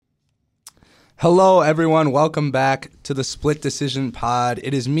Hello, everyone. Welcome back to the Split Decision Pod.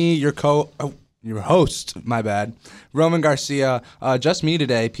 It is me, your host, my bad, Roman Garcia. Just me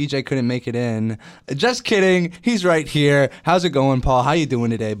today. PJ couldn't make it in. Just kidding. He's right here. How's it going, Paul? How you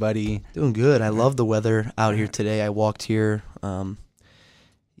doing today, buddy? Doing good. I love the weather out here today. I walked here.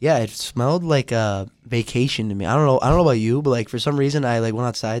 It smelled like a vacation to me. I don't know about you, but like for some reason I went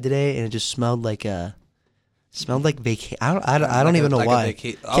outside today and it just smelled like vacation. I don't even know why.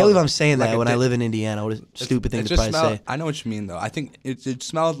 Can't believe I'm saying that when I live in Indiana. What a stupid thing to probably say. I know what you mean, though. I think it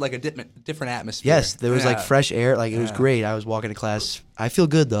smelled like a different atmosphere. Yes, there was like fresh air. Like it was great. I was walking to class. I feel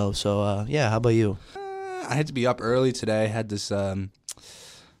good though. So how about you? I had to be up early today. I had this.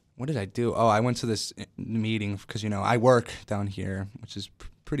 What did I do? Oh, I went to this meeting because I work down here, which is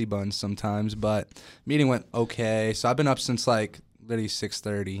pretty buns sometimes. But meeting went okay. So I've been up since like literally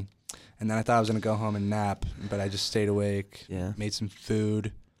 6:30. And then I thought I was going to go home and nap, but I just stayed awake, made some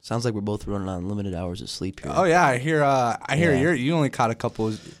food. Sounds like we're both running on limited hours of sleep here. Oh, yeah. I hear you only caught a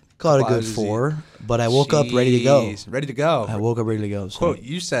couple. Caught a good 4, but I woke up ready to go. Ready to go. I woke up ready to go. So. Quote,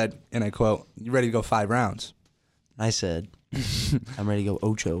 you said, and I quote, you ready to go 5 rounds. I said, I'm ready to go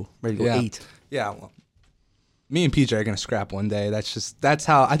 8. Ready to go 8. Yeah, well, me and PJ are going to scrap one day. That's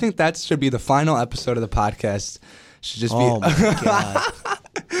how, I think that should be the final episode of the podcast. Should just be. Oh, my God.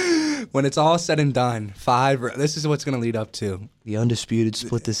 When it's all said and done, 5. This is what's going to lead up to the undisputed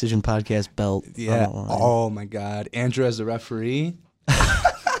Split Decision Podcast belt. Yeah. Oh my God, Andrew as the referee.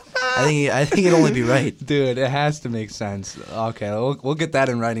 I think it'd only be right, dude. It has to make sense. Okay, we'll get that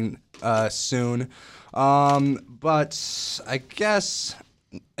in writing soon. But I guess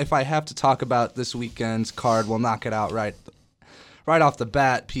if I have to talk about this weekend's card, we'll knock it out right off the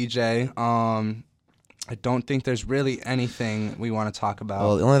bat, PJ. I don't think there's really anything we want to talk about.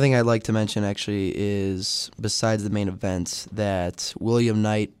 Well, the only thing I'd like to mention actually is, besides the main event, that William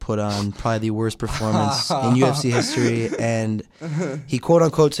Knight put on probably the worst performance in UFC history, and he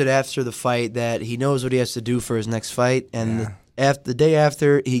quote-unquote said after the fight that he knows what he has to do for his next fight, and the day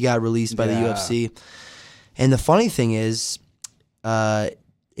after, he got released by the UFC. And the funny thing is,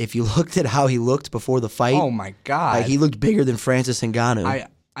 if you looked at how he looked before the fight, oh my God, he looked bigger than Francis Ngannou.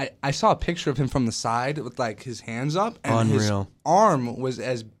 I saw a picture of him from the side with like his hands up, and Unreal. His arm was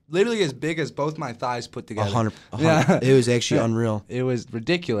literally as big as both my thighs put together. 100. Yeah. It was actually unreal. It was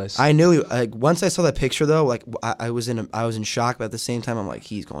ridiculous. I knew once I saw that picture though, like I was in shock, but at the same time I'm like,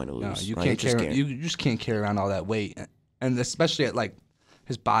 he's going to lose. No, you just can't carry around all that weight, and especially at like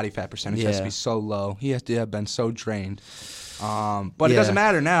his body fat percentage has to be so low. He has to have been so drained. But it doesn't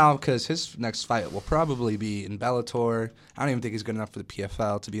matter now because his next fight will probably be in Bellator. I don't even think he's good enough for the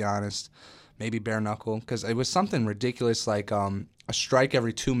PFL, to be honest. Maybe bare knuckle, because it was something ridiculous like a strike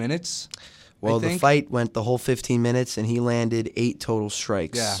every 2 minutes. Well, the fight went the whole 15 minutes, and he landed 8 total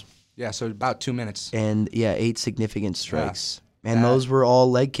strikes. Yeah, so about 2 minutes. And 8 significant strikes. Yeah. And those were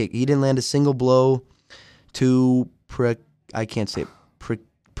all leg kick. He didn't land a single blow to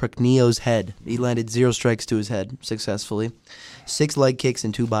Prachnio's head. He landed 0 strikes to his head successfully. 6 leg kicks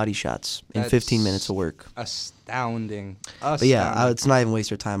and 2 body shots in 15 minutes of work. Astounding. But yeah, let's not even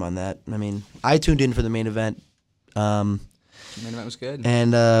waste our time on that. I mean, I tuned in for the main event. The main event was good.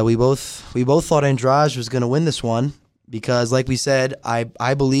 And we both thought Andrade was going to win this one because, like we said,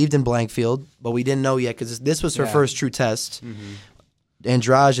 I believed in Blankfield, but we didn't know yet because this was her first true test. Mm-hmm.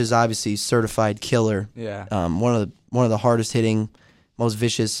 Andrade is obviously certified killer. Yeah. One of the hardest hitting, most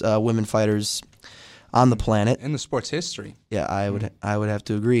vicious women fighters on the planet in the sport's history. Yeah, I would have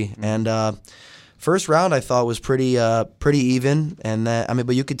to agree. Mm-hmm. And first round I thought was pretty even, and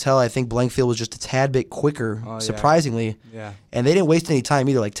but you could tell I think Blankfield was just a tad bit quicker, surprisingly. Yeah. And they didn't waste any time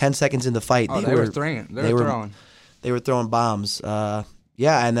either. Like 10 seconds in the fight, they were throwing. They were throwing bombs. And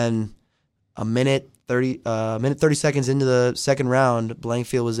then a minute 30 seconds into the second round,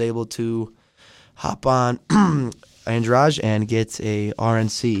 Blankfield was able to hop on Andrade and get a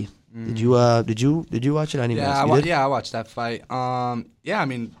RNC. Did you watch it? I didn't watch it. I watched that fight. I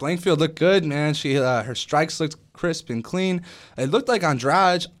mean, Blankfield looked good, man. She her strikes looked crisp and clean. It looked like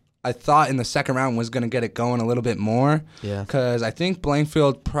Andrade, I thought in the second round was going to get it going a little bit more. Yeah. Because I think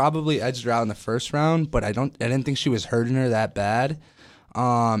Blankfield probably edged her out in the first round, but I didn't think she was hurting her that bad.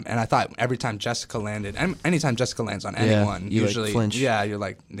 And I thought every time Jessica landed, anytime Jessica lands on anyone, usually, like flinch. Yeah, you're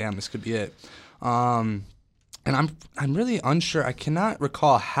like, damn, this could be it. And I'm really unsure. I cannot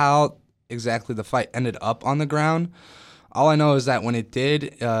recall how exactly the fight ended up on the ground. All I know is that when it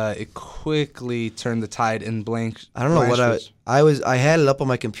did, it quickly turned the tide in Blank. I don't know what I had it up on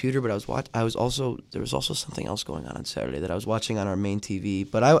my computer, but there was also something else going on Saturday that I was watching on our main TV.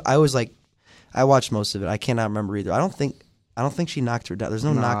 But I watched most of it. I cannot remember either. I don't think I don't think she knocked her down. There's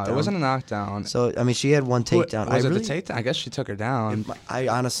no knockdown. It wasn't a knockdown. So I mean, she had one takedown. Was it the takedown? I guess she took her down. I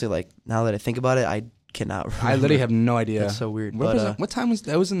honestly, like, now that I think about it, I cannot remember. I literally have no idea. That's so weird. What time was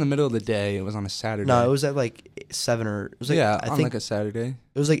that? Was in the middle of the day. It was on a Saturday. No, it was at like 7 or it was like, I think like a Saturday.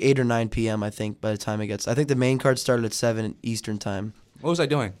 It was like 8 or 9 p.m. I think by the time it gets. I think the main card started at 7 Eastern time. What was I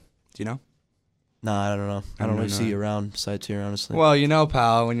doing? Do you know? No, I don't know. I don't really see you around besides here, honestly. Well,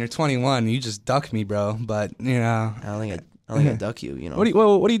 pal, when you're 21, you just duck me, bro. But I don't think I duck you. What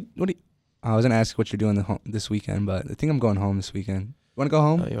do you? I was gonna ask what you're doing this weekend, but I think I'm going home this weekend. You want to go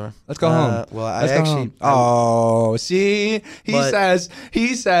home? Oh, you are. Let's go home. Well, Let's go home. Oh, see,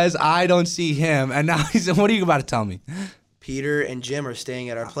 he says I don't see him, and now he's. What are you about to tell me? Peter and Jim are staying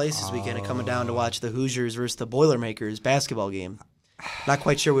at our place this weekend and coming down to watch the Hoosiers versus the Boilermakers basketball game. Not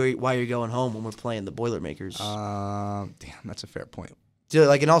quite sure why you're going home when we're playing the Boilermakers. Damn, that's a fair point. Dude,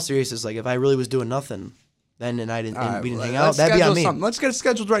 like, in all seriousness, like, if I really was doing nothing, then we didn't hang out, that'd be on me. Let's get it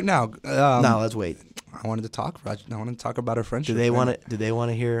scheduled right now. No, let's wait. I wanted to talk about our friendship. Do they want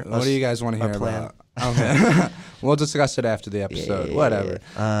to hear? What do you guys want to hear about? Okay. We'll discuss it after the episode. Yeah. Whatever.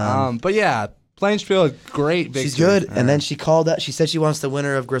 But yeah, Blanchfield, great victory. She's good. And then she called out. She said she wants the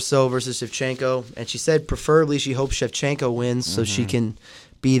winner of Grasso versus Shevchenko, and she said preferably she hopes Shevchenko wins so she can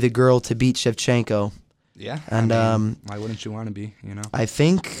be the girl to beat Shevchenko. Yeah. And why wouldn't you want to be? I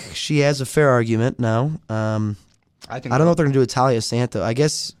think she has a fair argument now. I don't know what they're gonna do with Talia Santos. I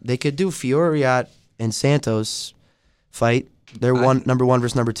guess they could do Fiorot and Santos fight. They're number 1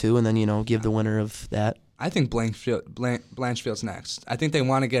 versus number 2, and then give the winner of that. I think Blanchfield's next. I think they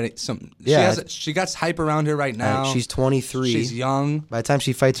want to get some. Yeah, she got hype around her right now. She's 23. She's young. By the time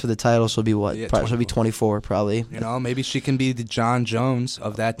she fights for the title, she'll be what? Yeah, she'll be 24, probably. Maybe she can be the John Jones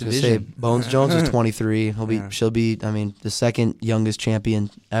of that division. Bones Jones is 23. She'll be. I mean, the second youngest champion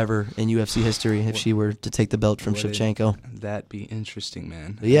ever in UFC history if she were to take the belt from Shevchenko. That'd be interesting,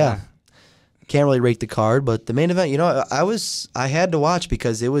 man. But yeah. Can't really rate the card, but the main event, I had to watch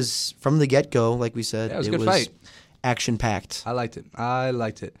because it was from the get-go, like we said. Yeah, it was a good fight. Action-packed. I liked it.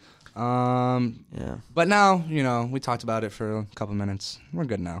 Yeah. But now, we talked about it for a couple minutes. We're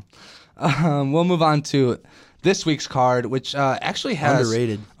good now. We'll move on to this week's card, which actually has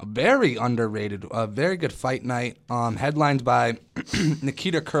a very underrated, a very good fight night, headlined by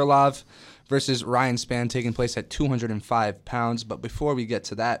Nikita Krylov versus Ryan Spann, taking place at 205 pounds. But before we get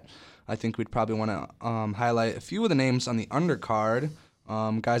to that, I think we'd probably want to highlight a few of the names on the undercard.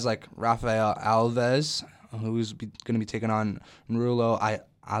 Guys like Rafael Alves, who's going to be taking on Murillo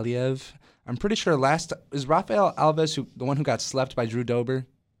Aliev. I'm pretty sure is Rafael Alves the one who got slept by Drew Dober?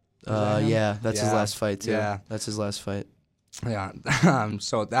 Yeah, that's his last fight, too. Yeah. That's his last fight. Yeah,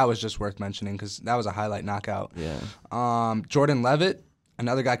 so that was just worth mentioning because that was a highlight knockout. Yeah. Jordan Levitt,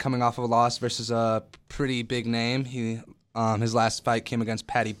 another guy coming off of a loss versus a pretty big name. His last fight came against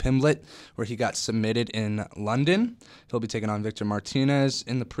Paddy Pimblett, where he got submitted in London. He'll be taking on Victor Martinez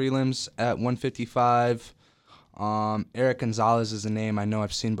in the prelims at 155. Eric Gonzalez is a name I know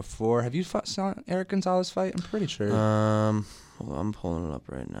I've seen before. Have you saw Eric Gonzalez fight? I'm pretty sure. I'm pulling it up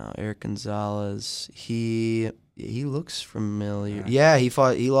right now. Eric Gonzalez. He looks familiar. Yeah, he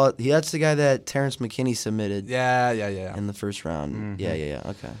fought. He lost. That's the guy that Terrence McKinney submitted. Yeah. In the first round. Mm-hmm. Yeah.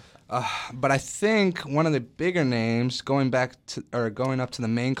 Okay. But I think one of the bigger names going up to the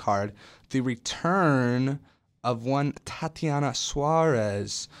main card, the return of one Tatiana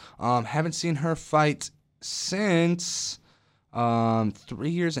Suarez. Haven't seen her fight since 3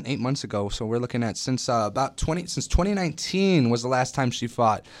 years and 8 months ago. So we're looking at since 2019 was the last time she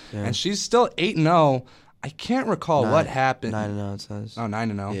fought, and she's still 8-0. I can't recall what happened. 9-0 it says. Oh,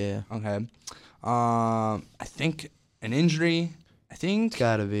 9-0. Yeah. Okay. I think an injury. I think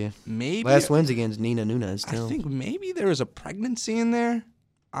gotta be maybe last wins against Nina Nunes. Still. I think maybe there was a pregnancy in there.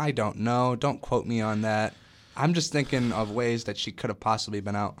 I don't know. Don't quote me on that. I'm just thinking of ways that she could have possibly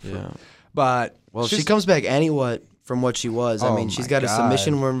been out. But she comes back from what she was. I mean, she's got a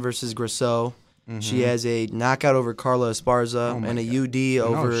submission win versus Grasso. Mm-hmm. She has a knockout over Carla Esparza and a UD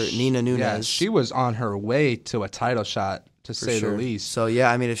over Nina Nunes. Yeah, she was on her way to a title shot, to say the least. So,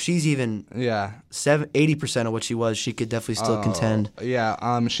 yeah, I mean, if she's even 80% of what she was, she could definitely still contend.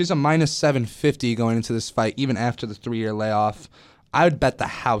 Yeah, she's a minus 750 going into this fight, even after the 3-year layoff. I would bet the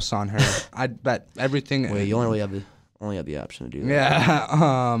house on her. I'd bet everything. Wait, you only have the option to do that.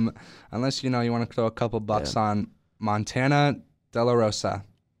 Yeah, unless, you want to throw a couple bucks on Montana De La Rosa,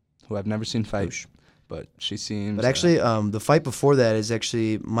 who I've never seen fight. But she seems... But actually, the fight before that is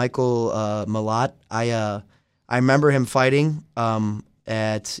actually Michael Malott. I remember him fighting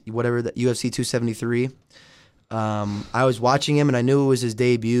at whatever, the UFC 273. I was watching him, and I knew it was his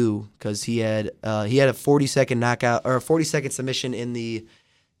debut because he had a 40-second knockout or a 40-second submission in the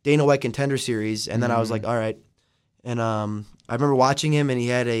Dana White Contender Series, and then I was like, all right. And I remember watching him, and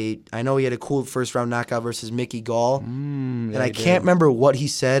I know he had a cool first-round knockout versus Mickey Gall, and I can't remember what he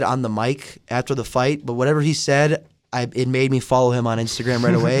said on the mic after the fight, but whatever he said, it made me follow him on Instagram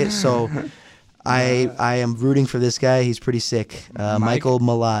right away. So I am rooting for this guy. He's pretty sick. Michael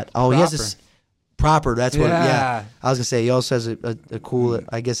Malott. Oh, Proper. He has this Proper. That's what. Yeah. I was gonna say he also has a cool,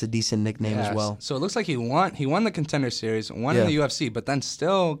 I guess, a decent nickname as well. So it looks like he won the Contender Series, won in the UFC, but then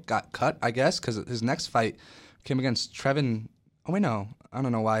still got cut, I guess, because his next fight came against Trevin. Oh wait, no, I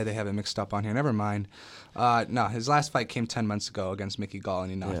don't know why they have it mixed up on here. Never mind. No, his last fight came 10 months ago against Mickey Gall,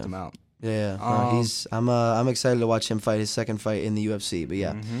 and he knocked him out. Yeah, I'm excited to watch him fight his second fight in the UFC. But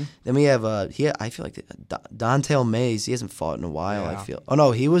yeah, then we have I feel like Don'Tale Mayes. He hasn't fought in a while. I feel. Oh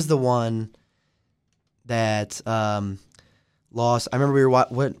no, he was the one that lost. I remember we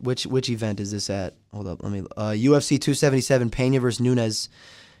were which event is this at? Hold up, let me. UFC 277, Pena versus Nunes.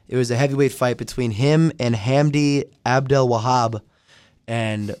 It was a heavyweight fight between him and Hamdi Abdel Wahab,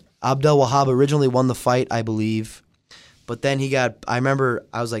 and Abdel Wahab originally won the fight, I believe, but then he got. I remember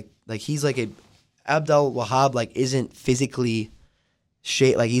I was like he's like Abdel Wahab like isn't physically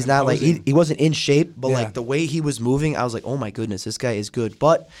shape, like he's not like he wasn't in shape, but like the way he was moving, I was like, oh my goodness, this guy is good.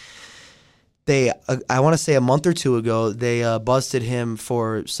 But they, I want to say a month or two ago, they busted him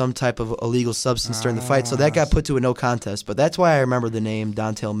for some type of illegal substance during the fight, so that got put to a no contest. But that's why I remember the name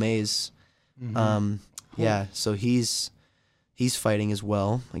Don'Tale Mayes. Cool. Yeah, so he's fighting as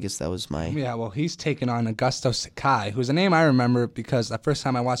well. I guess that was my... Yeah, well, he's taking on Augusto Sakai, who's a name I remember because the first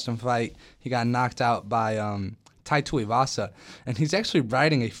time I watched him fight, he got knocked out by Tai Tuivasa, and he's actually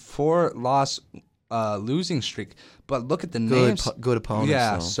riding a 4-loss losing streak. But look at the names. Good opponents.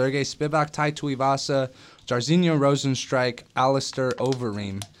 Yeah, Sergey Spivak, Tai Tuivasa, Jairzinho Rozenstruik, Alistair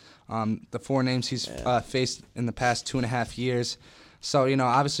Overeem. The 4 names he's faced in the past 2.5 years. So,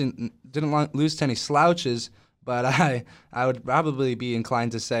 obviously didn't lose to any slouches, but I would probably be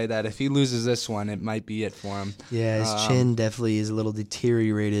inclined to say that if he loses this one, it might be it for him. Yeah, his chin definitely is a little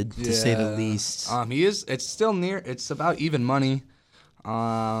deteriorated, to say the least. He is. It's still near. It's about even money.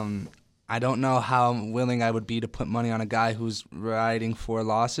 I don't know how willing I would be to put money on a guy who's riding 4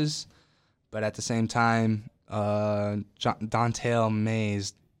 losses, but at the same time, Don'Tale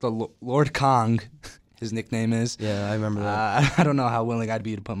Mayes, the Lord Kong, his nickname is. Yeah, I remember that. I don't know how willing I'd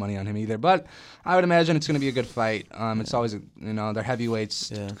be to put money on him either, but I would imagine it's going to be a good fight. It's always, they're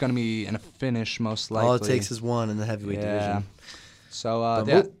heavyweights. It's going to be in a finish most likely. All it takes is one in the heavyweight division. So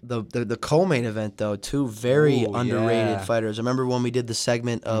the co-main event, though, 2 very underrated fighters. I remember when we did the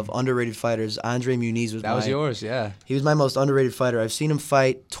segment of underrated fighters, Andre Muniz was yours, yeah. He was my most underrated fighter. I've seen him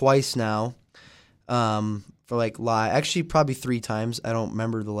fight twice now, for like live. Actually, probably 3 times. I don't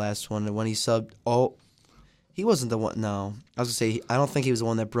remember the last one. When he subbed, he wasn't the one. No, I was gonna say I don't think he was the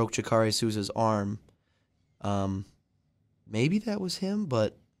one that broke Jacare Souza's arm. Maybe that was him,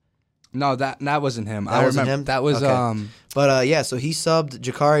 but. No, that wasn't him. That wasn't him? That was okay. But so he subbed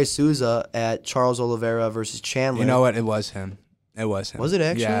Jacare Souza at Charles Oliveira versus Chandler. You know what? It was him. It was him. Was it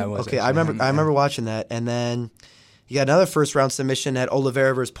actually? Yeah, it was. Okay, I remember watching that, and then he got another first round submission at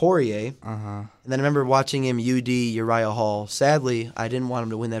Oliveira versus Poirier. And then I remember watching him UD Uriah Hall. Sadly, I didn't want him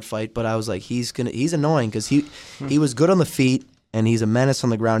to win that fight, but I was like, he's annoying because he was good on the feet and he's a menace on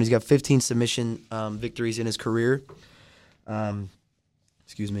the ground. He's got 15 submission victories in his career.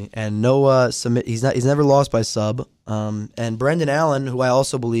 Excuse me, and no submit. He's never lost by sub. And Brendan Allen, who I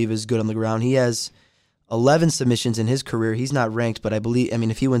also believe is good on the ground, he has 11 submissions in his career. He's not ranked, but I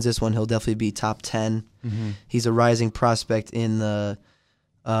mean, if he wins this one, he'll definitely be top 10. He's a rising prospect in the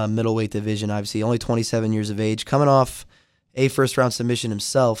middleweight division. Obviously, only 27 years of age, coming off a first-round submission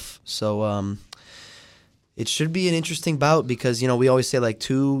himself. So it should be an interesting bout because we always say like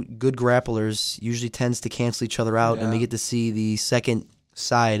 2 good grapplers usually tends to cancel each other out, and we get to see the second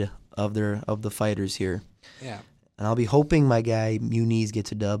side of the fighters here. Yeah. And I'll be hoping my guy Muniz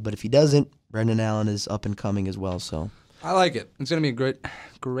gets a dub, but if he doesn't, Brendan Allen is up and coming as well. So I like it. It's gonna be a great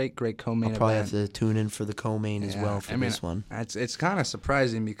co-main event. I'll probably have to tune in for the co-main as well for this one. It's kind of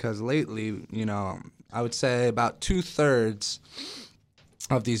surprising because lately, I would say about 2/3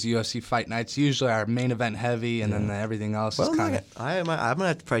 of these UFC fight nights usually are main event heavy, and then everything else is kind of. I'm gonna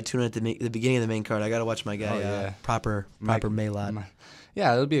have to probably tune in at the beginning of the main card. I gotta watch my guy. Proper Maylot.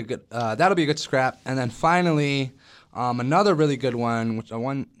 Yeah, that'll be a good scrap. And then finally, another really good one,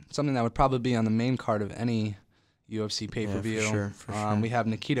 something that would probably be on the main card of any UFC pay-per-view. Yeah, for sure. We have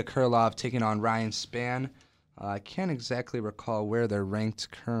Nikita Krylov taking on Ryan Spann. I can't exactly recall where they're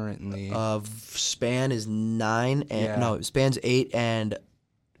ranked currently. Span is 9, and no, Span's 8, and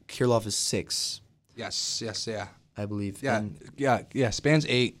Kirillov is 6. Yes, yeah. I believe. Yeah. Span's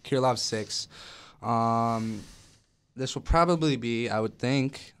 8, Kirilov's 6. This will probably be, I would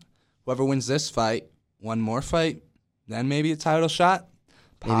think, whoever wins this fight, one more fight, then maybe a title shot.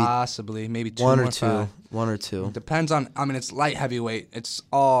 Possibly, maybe two one more or two. fights. One or two. Depends on. I mean, it's light heavyweight. It's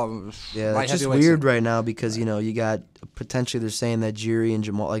all. It's just weird right now because you got potentially they're saying that Jiri and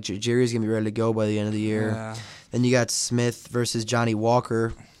Jamal, like Jiri's gonna be ready to go by the end of the year. Yeah. Then you got Smith versus Johnny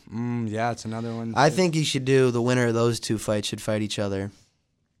Walker. Yeah, it's another one. I think you should do the winner of those two fights should fight each other.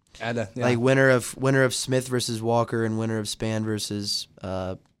 Like winner of Smith versus Walker and winner of Span versus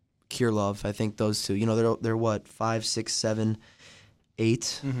Kirillov. I think those two. They're what 5, 6, 7, 8.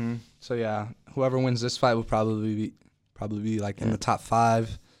 Mm-hmm. So yeah, whoever wins this fight will probably be like in the top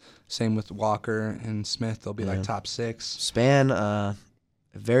 5. Same with Walker and Smith; they'll be like top 6. Span, a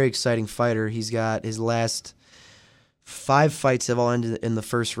very exciting fighter. He's got his last 5 fights have all ended in the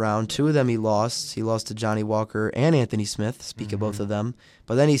first round. 2 of them he lost. He lost to Johnny Walker and Anthony Smith. Speak of both of them.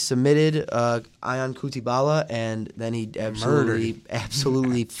 But then he submitted Ion Kutibala, and then he absolutely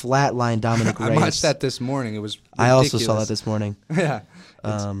flatlined Dominic Reyes. I watched that this morning. It was ridiculous. I also saw that this morning. Yeah.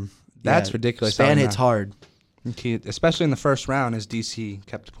 That's ridiculous. Span hits hard. Especially in the first round, as DC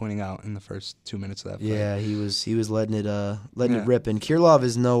kept pointing out in the first 2 minutes of that fight. Yeah, he was letting it rip. And Kirillov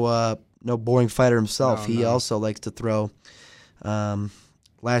is no boring fighter himself. He also likes to throw.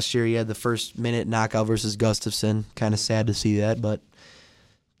 Last year he had the first minute knockout versus Gustafsson. Kind of sad to see that, but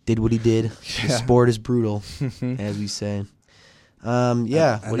did what he did. Yeah. The sport is brutal, as we say. And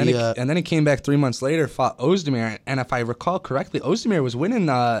then he came back 3 months later, fought Ozdemir, and if I recall correctly, Ozdemir was winning.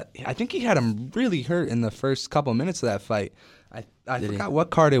 I think he had him really hurt in the first couple minutes of that fight. I forgot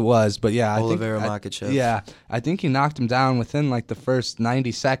what card it was, but yeah, Oliveira Makhachev. Yeah, I think he knocked him down within like the first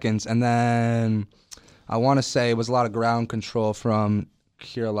 90 seconds, and then I want to say it was a lot of ground control from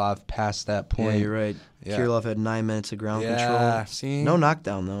Kirillov past that point. Yeah, you're right. Yeah. Kirillov had 9 minutes of ground control. See? No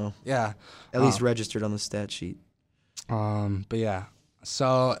knockdown though. Yeah, at least registered on the stat sheet. But yeah,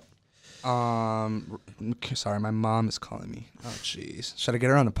 so sorry, my mom is calling me. Oh jeez, should I get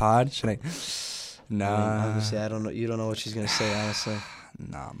her on the pod? Should I? Nah. Obviously, I don't know. You don't know what she's gonna say, honestly.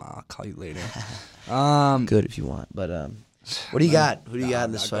 Nah, Ma, I'll call you later. Good if you want, but what do you got? Who do you got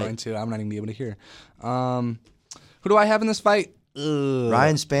in this fight? I'm not even be able to hear. Who do I have in this fight?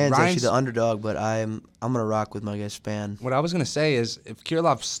 Ryan Span's actually the underdog, but I'm gonna rock with my guy Span. What I was gonna say is, if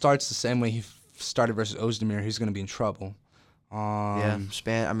Kirillov starts the same way he started versus Ozdemir, he's gonna be in trouble.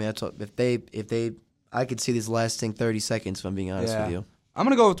 Span. I mean, that's what, if they, I could see this lasting 30 seconds. If I'm being honest with you. I'm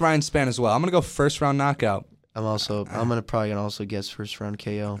gonna go with Ryan Span as well. I'm gonna go first round knockout. I'm probably gonna also guess first round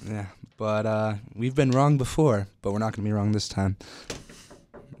KO. Yeah, but we've been wrong before, but we're not gonna be wrong this time.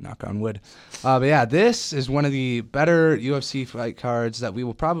 Knock on wood. But yeah, this is one of the better UFC fight cards that we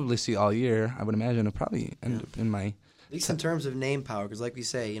will probably see all year. I would imagine it'll probably end up in my. At least in terms of name power, because like we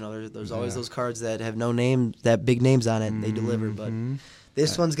say, there's always those cards that have no name, that big names on it, and they deliver. But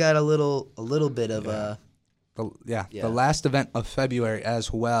this one's got a little bit of a. The last event of February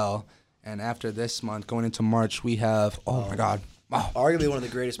as well, and after this month, going into March, we have my God, arguably one of the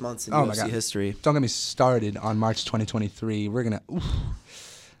greatest months in UFC history. Don't get me started on March 2023. We're gonna,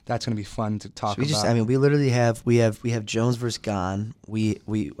 that's gonna be fun to talk about. We literally have Jones versus Gane. We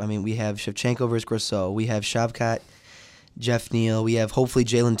have Shevchenko versus Grosso. We have Shavkat, Jeff Neal. We have hopefully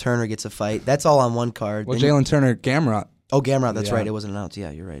Jalen Turner gets a fight. That's all on one card. Well, Jalen Turner, Gamrot. Oh, Gamrot. That's right. It wasn't announced. Yeah,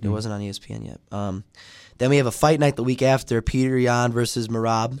 you're right. It wasn't on ESPN yet. Then we have a fight night the week after, Peter Yan versus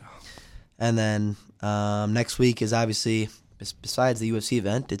Merab. And then next week is obviously, besides the UFC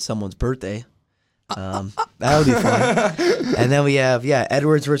event, it's someone's birthday. That'll be fun. And then we have,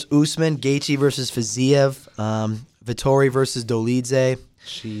 Edwards versus Usman, Gaethje versus Fiziev, Vettori versus Dolidze.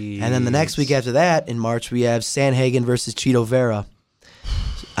 Jeez. And then the next week after that, in March, we have Sanhagen versus Chito Vera.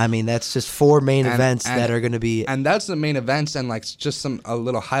 I mean, that's just 4 main events that are going to be... And that's the main events and, like, just a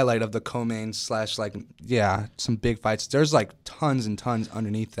little highlight of the co-main / some big fights. There's, like, tons and tons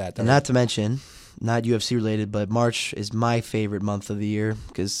underneath that. And not to mention, not UFC related, but March is my favorite month of the year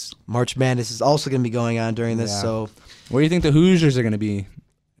because March Madness is also going to be going on during this. Yeah. So, where do you think the Hoosiers are going to be?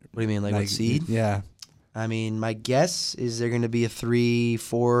 What do you mean, like what seed? Yeah. I mean, my guess is they're going to be a 3,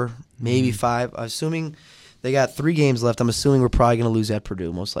 4, maybe 5. Assuming... They got 3 games left. I'm assuming we're probably going to lose at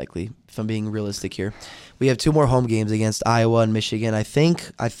Purdue, most likely, if I'm being realistic here. We have 2 more home games against Iowa and Michigan. I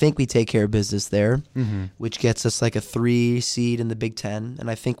think we take care of business there, which gets us like a 3 seed in the Big Ten, and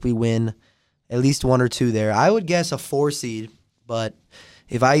I think we win at least 1 or 2 there. I would guess a 4 seed, but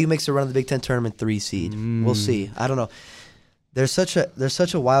If IU makes a run of the Big Ten tournament, 3 seed. We'll see. I don't know. There's such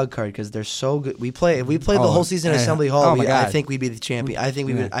a wild card because they're so good. If we played the whole season at Assembly Hall, I think we'd be the champion. I think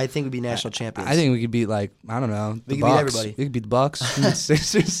we'd be national champions. I think we could beat I don't know. We could beat everybody. We could beat the Bucks,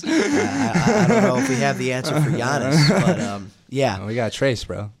 Sixers. I don't know if we have the answer for Giannis, but yeah. No, we got Trace,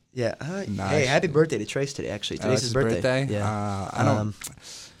 bro. Yeah. Nice. Hey, happy birthday to Trace today. Actually, today's his birthday. Yeah. I don't.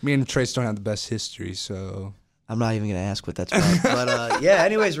 Me and Trace don't have the best history, so I'm not even gonna ask what that's about. But yeah.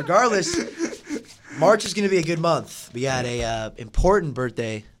 Anyways, regardless. March is going to be a good month. We got a important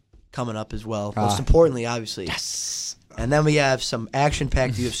birthday coming up as well. Most importantly, obviously. Yes. And then we have some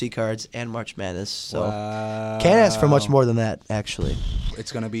action-packed UFC cards and March Madness. So can't ask for much more than that, actually.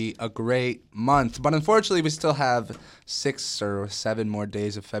 It's going to be a great month. But unfortunately, we still have 6 or 7 more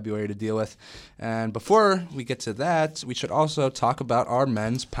days of February to deal with. And before we get to that, we should also talk about our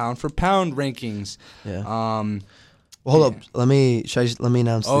men's pound-for-pound rankings. Yeah. Well, hold up. Let me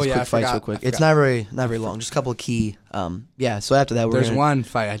announce these quick fights real quick. It's not very long. Just a couple of key. So after that, there's one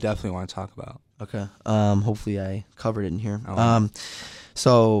fight I definitely want to talk about. Okay. Hopefully I covered it in here.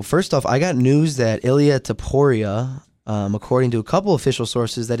 So first off, I got news that Ilia Topuria, according to a couple official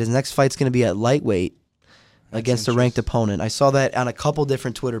sources, that his next fight's going to be at lightweight against a ranked opponent. I saw that on a couple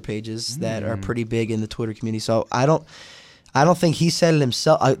different Twitter pages that are pretty big in the Twitter community. So I don't think he said it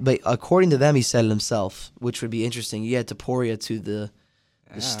himself, but according to them, he said it himself, which would be interesting. You had Topuria to the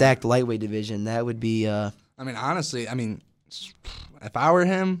stacked lightweight division. That would be. I mean, honestly, if I were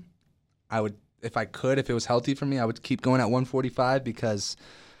him, I would, if it was healthy for me, I would keep going at 145 because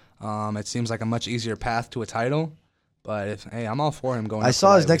it seems like a much easier path to a title. But I'm all for him going. I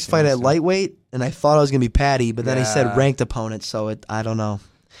saw his next fight at lightweight, and I thought it was gonna be Patty, but then he said ranked opponent, so I don't know.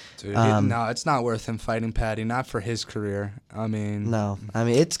 Dude, no, it's not worth him fighting Patty, not for his career. No.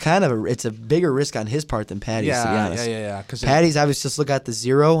 It's kind of it's a bigger risk on his part than Patty's, to be honest. Yeah. Patty's obviously just look at the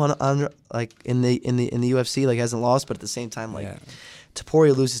 0 on like in the UFC, like hasn't lost, but at the same time,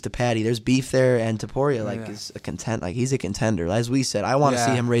 Topuria loses to Patty. There's beef there, and Topuria is he's a contender. As we said, I want to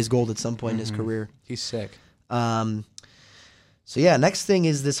see him raise gold at some point in his career. He's sick. So next thing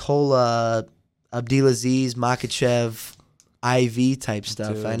is this whole Abdelaziz Makhachev IV type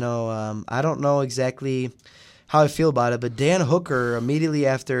stuff. Dude. I know. I don't know exactly how I feel about it, but Dan Hooker immediately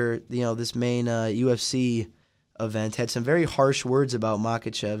after this main UFC event had some very harsh words about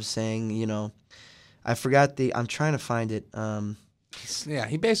Makhachev, saying I forgot I'm trying to find it.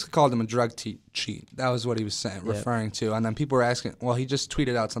 He basically called him a drug cheat. That was what he was referring to. And then people were asking, well, he just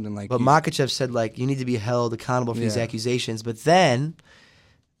tweeted out something like... But Makhachev said, you need to be held accountable for these accusations. But then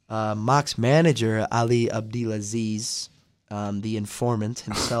Mak's manager, Ali Abdelaziz, the informant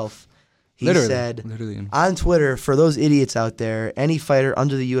himself, he said on Twitter, for those idiots out there, any fighter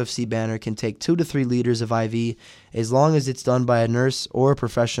under the UFC banner can take 2 to 3 liters of IV as long as it's done by a nurse or a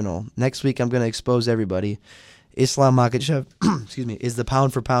professional. Next week, I'm going to expose everybody. Islam Makhachev, is the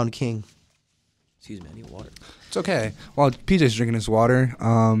pound-for-pound king. Excuse me, I need water. It's okay. While PJ's drinking his water,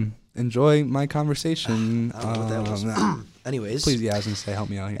 enjoy my conversation. I don't know what that was. Anyways. Please, I was going to say, help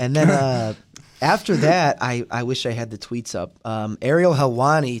me out here. And then after that, I wish I had the tweets up. Ariel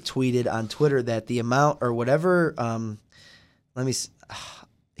Helwani tweeted on Twitter that the amount or whatever,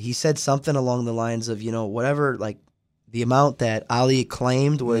 he said something along the lines of, whatever, the amount that Ali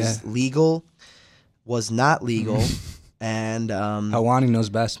claimed was legal was not legal. And Helwani knows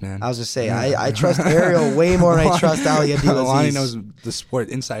best, man. I was going to say, I trust Ariel way more than I trust Ali Abdelaziz. Helwani knows the sport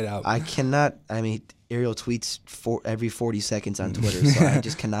inside out. Ariel tweets every 40 seconds on Twitter, so I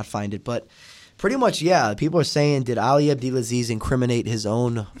just cannot find it. But pretty much, people are saying, did Ali Abdelaziz incriminate his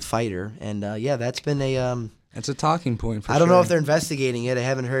own fighter? And that's been it's a talking point for I don't know if they're investigating it. I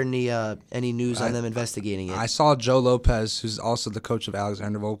haven't heard any news on them investigating it. I saw Joe Lopez, who's also the coach of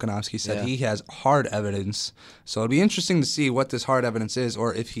Alexander Volkanovski, said he has hard evidence. So it'll be interesting to see what this hard evidence is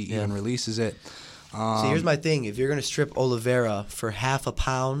or if he even releases it. So here's my thing. If you're going to strip Oliveira for half a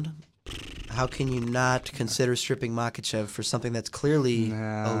pound, how can you not consider stripping Makhachev for something that's clearly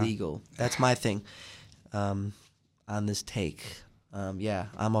illegal? That's my thing on this take.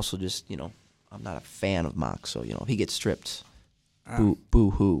 I'm also just, I'm not a fan of Mak, so if he gets stripped, boo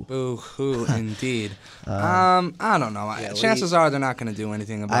hoo. Boo hoo, indeed. I don't know. Chances are they're not going to do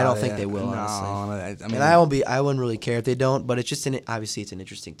anything about it. I don't think they will. No, honestly. I wouldn't really care if they don't. But it's just obviously it's an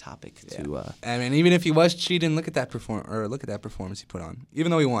interesting topic to. Even if he was cheating, look at that performance he put on. Even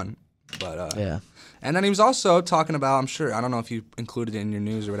though he won, but And then he was also talking about, I don't know if you included it in your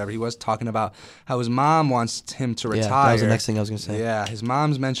news or whatever, he was talking about how his mom wants him to retire. Yeah, that was the next thing I was going to say. Yeah, his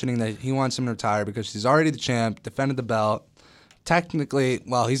mom's mentioning that he wants him to retire because he's already the champ, defended the belt, technically,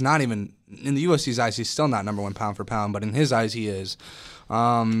 well, he's not even in the UFC's eyes. He's still not number one pound for pound, but in his eyes, he is.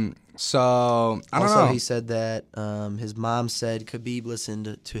 So I don't know. Also, he said that his mom said Khabib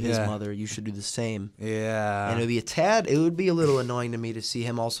listened to his mother. You should do the same. Yeah. And it would be a little annoying to me to see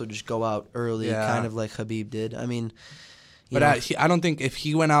him also just go out early, kind of like Khabib did. I mean, but I don't think if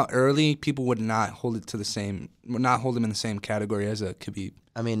he went out early, people would not hold him in the same category as a Khabib.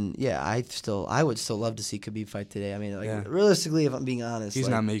 I mean, yeah, I would still love to see Khabib fight today. I mean, realistically, if I'm being honest, he's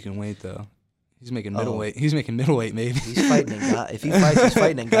not making weight though. He's making middleweight. He's making middleweight, maybe. He's fighting in Ghana. If he fights, he's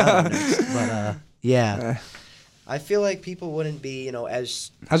fighting in Ghana next. But yeah, I feel like people wouldn't be, as.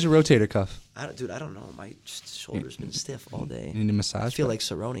 How's your rotator cuff? I don't know. My shoulder's been stiff all day. You need a massage. I feel like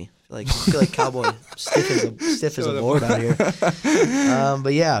Cerrone. I feel like cowboy, stiff as a board out here.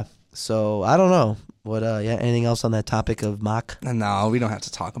 But yeah, so I don't know. What? Anything else on that topic of Mach? No, we don't have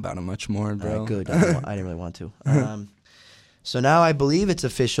to talk about him much more, bro. All right, good. I didn't really want to. So now I believe it's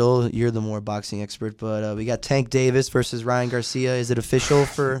official. You're the more boxing expert, but we got Tank Davis versus Ryan Garcia. Is it official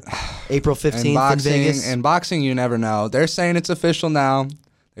for April 15th in Vegas? In boxing, you never know. They're saying it's official now.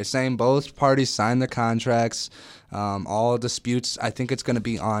 They're saying both parties signed the contracts. All disputes, I think it's going to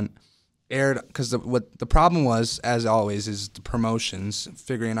be on aired because what the problem was, as always, is the promotions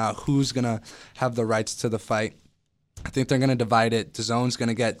figuring out who's going to have the rights to the fight. I think they're going to divide it. DAZN's going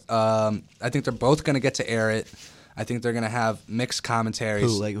to get. I think they're both going to get to air it. I think they're going to have mixed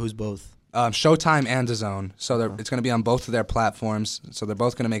commentaries. Who's both? Showtime and DAZN. So it's going to be on both of their platforms. So they're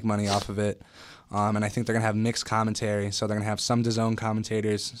both going to make money off of it. And I think they're going to have mixed commentary. So they're going to have some DAZN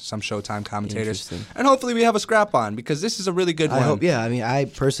commentators, some Showtime commentators. And hopefully we have a scrap on because this is a really good one. I hope, yeah. I mean, I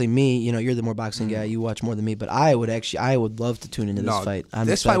personally, you're the more boxing guy. You watch more than me. But I would love to tune into this fight.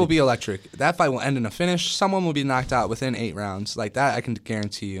 This fight will be electric. That fight will end in a finish. Someone will be knocked out within 8 rounds. Like that, I can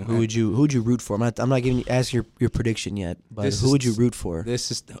guarantee you. Who would you root for? I'm not asking your prediction yet. But who would you root for?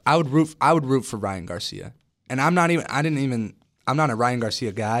 I would root for Ryan Garcia. And I'm not a Ryan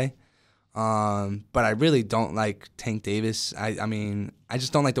Garcia guy. But I really don't like Tank Davis. I mean, I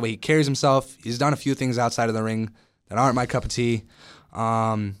just don't like the way he carries himself. He's done a few things outside of the ring that aren't my cup of tea.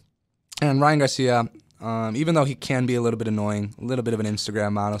 And Ryan Garcia, even though he can be a little bit annoying, a little bit of an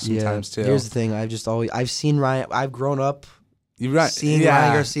Instagram model sometimes too. Here's the thing: I've seen Ryan. I've grown up seeing yeah.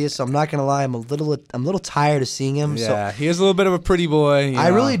 Ryan Garcia, so I'm not gonna lie. I'm a little tired of seeing him. Yeah, so he is a little bit of a pretty boy. I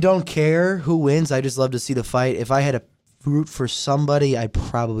really don't care who wins. I just love to see the fight. If I had to root for somebody, I'd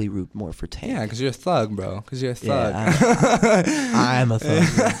probably root more for Tank. Yeah, because you're a thug, bro. Because you're a thug. Yeah, I'm a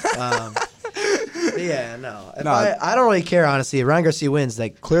thug. I don't really care, honestly. If Ryan Garcia wins,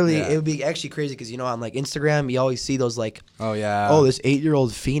 clearly it would be actually crazy because, on Instagram, you always see those this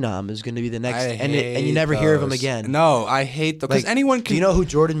 8-year-old phenom is going to be the next, and you never hear of him again. No, I hate those. Because anyone can. Do you know who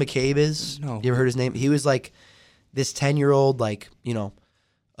Jordan McCabe is? No. You ever heard his name? He was this 10-year-old,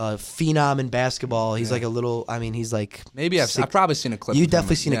 phenom in basketball. He's like a little. I mean, he's like. Maybe I've probably seen a clip. You've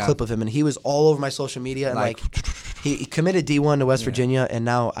definitely seen a clip of him, and he was all over my social media. And he committed D1 to West Virginia, and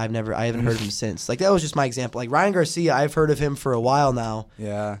now I haven't heard of him since. That was just my example. Ryan Garcia, I've heard of him for a while now.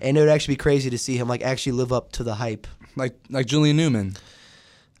 Yeah. And it would actually be crazy to see him actually live up to the hype. Like Julian Newman.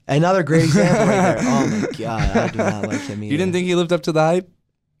 Another great example right there. Oh my god, I do not like him either. You didn't think he lived up to the hype?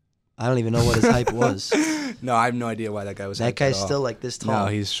 I don't even know what his hype was. No, I have no idea why that guy was. That guy's still this tall.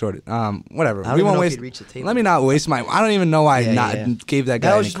 No, he's short. Whatever. I don't even know if he'd reach the table. Let me not waste my. I don't even know why I gave that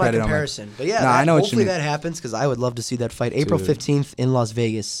guy that was any just credit. My comparison. But yeah, I know what you hopefully mean. that happens because I would love to see that fight April 15th in Las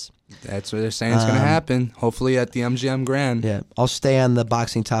Vegas. That's what they're saying is going to happen. Hopefully at the MGM Grand. Yeah, I'll stay on the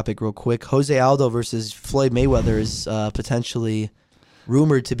boxing topic real quick. Jose Aldo versus Floyd Mayweather is potentially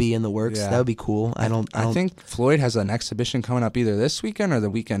rumored to be in the works. Yeah. That would be cool. I think Floyd has an exhibition coming up either this weekend or the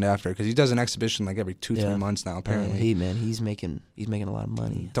weekend after because he does an exhibition every 2-3 months now. Apparently, he's making a lot of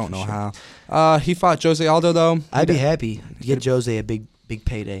money. Don't know how. He fought Jose Aldo though. I'd be happy to get Jose a big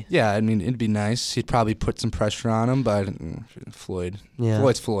payday. Yeah, I mean it'd be nice. He'd probably put some pressure on him, but Floyd. Yeah.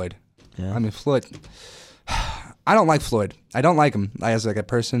 Floyd's Floyd. Yeah. I mean Floyd. I don't like Floyd. I don't like him as a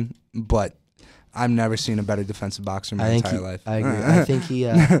person, but I've never seen a better defensive boxer in my entire life. I agree. I think he.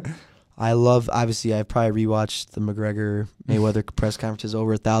 Obviously, I've probably rewatched the McGregor Mayweather press conferences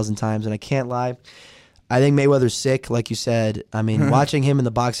over 1,000 times, and I can't lie. I think Mayweather's sick, like you said. I mean, watching him in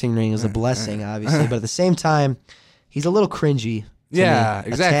the boxing ring is a blessing, obviously, but at the same time, he's a little cringy. Yeah,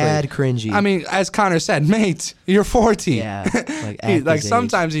 exactly. A tad cringy. I mean, as Connor said, mate, you're 14. Yeah,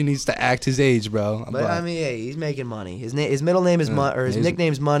 sometimes he needs to act his age, bro. But I mean, hey, he's making money. His middle name is his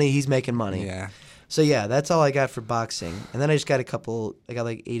nickname's Money. He's making money. Yeah. So yeah, that's all I got for boxing, and then I just got I got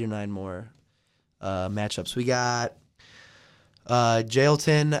 8 or 9 more matchups. We got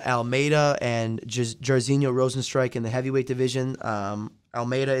Jailton, Almeida, and Jairzinho Rosenstrike in the heavyweight division.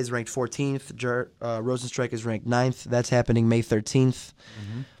 Almeida is ranked 14th. Rosenstrike is ranked 9th. That's happening May 13th.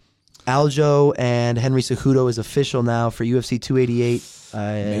 Mm-hmm. Aljo and Henry Cejudo is official now for UFC 288.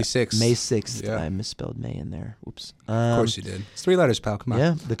 May 6th. May 6th. Yeah. I misspelled May in there. Oops. Of course you did. It's 3 letters, pal. Come on.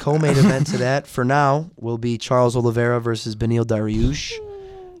 Yeah, the co-main event to that for now will be Charles Oliveira versus Beneil Dariush.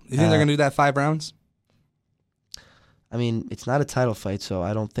 You think they're going to do that 5 rounds? I mean, it's not a title fight, so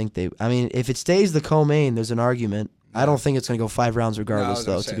I don't think they... I mean, if it stays the co-main, there's an argument. I don't think it's going to go 5 rounds regardless,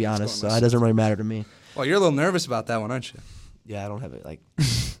 though, to be honest. So it doesn't really matter to me. Well, you're a little nervous about that one, aren't you? Yeah, I don't have it. Like,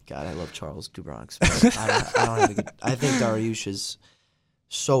 God, I love Charles Dubronx. But I don't have a good... I think Dariush is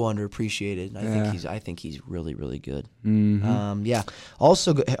so underappreciated. I think he's really, really good. Mm-hmm. Yeah.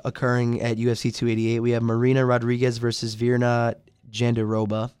 Also occurring at UFC 288, we have Marina Rodriguez versus Virna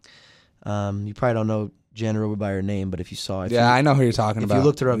Jandiroba. You probably don't know Jandiroba by her name, but if you saw it, I know who you're talking about. If you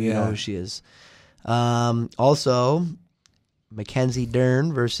looked her up, you know who she is. Also, Mackenzie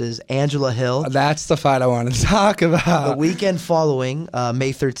Dern versus Angela Hill. That's the fight I want to talk about. The weekend following,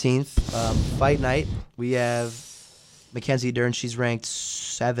 May 13th, fight night, we have Mackenzie Dern. She's ranked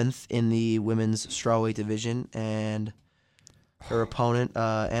 7th in the women's strawweight division, and her opponent,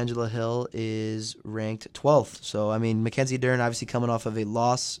 Angela Hill, is ranked 12th. So, I mean, Mackenzie Dern obviously coming off of a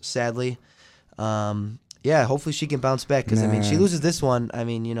loss, sadly. Yeah, hopefully she can bounce back because, I mean, she loses this one. I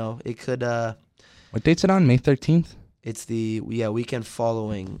mean, you know, it could... What date's it on? May 13th? It's the weekend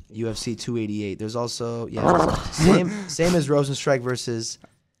following UFC 288. There's also same as Rosenstrike versus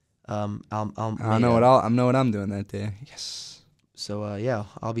I know what I'm doing that day. Yes. So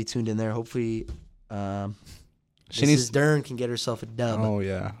I'll be tuned in there. Hopefully, Mrs. Dern can get herself a dub. Oh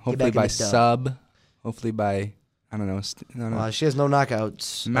yeah. Hopefully by sub. Hopefully by I don't know. She has no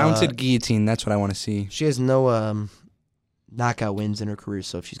knockouts. Mounted guillotine. That's what I want to see. She has no knockout wins in her career.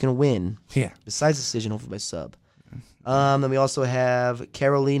 So if she's gonna win, besides decision, hopefully by sub. Then we also have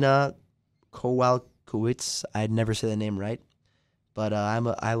Carolina Kowalkiewicz. I'd never say the name right, but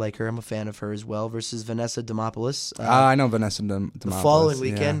I like her. I'm a fan of her as well. Versus Vanessa Demopoulos. I know Vanessa Demopoulos. The following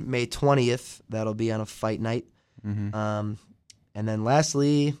weekend, May 20th, that'll be on a fight night. Mm-hmm. And then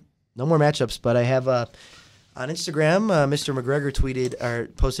lastly, no more matchups, but I have on Instagram, Mr.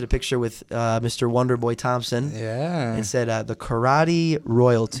 McGregor posted a picture with Mr. Wonderboy Thompson. Yeah, and said the Karate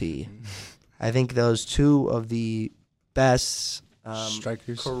Royalty. I think those two of the best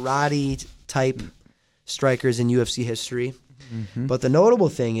strikers, karate type strikers in UFC history. Mm-hmm. But the notable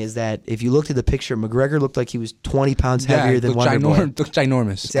thing is that if you looked at the picture, McGregor looked like he was 20 pounds heavier than Wonderboy. Looked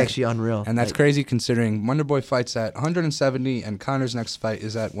ginormous. It's actually unreal. And that's crazy considering Wonderboy fights at 170 and Conor's next fight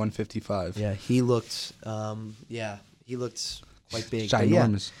is at 155. Yeah, he looked quite big.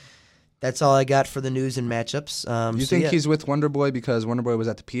 Ginormous. That's all I got for the news and matchups. You think he's with Wonderboy because Wonderboy was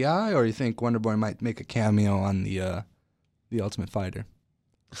at the PI, or you think Wonderboy might make a cameo on the Ultimate Fighter?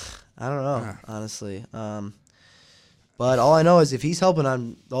 I don't know, honestly. But all I know is if he's helping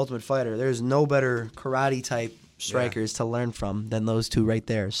on the Ultimate Fighter, there's no better karate type strikers to learn from than those two right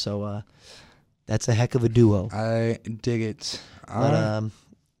there. So that's a heck of a duo. I dig it.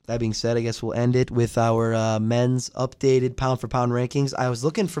 That being said, I guess we'll end it with our men's updated pound for pound rankings. I was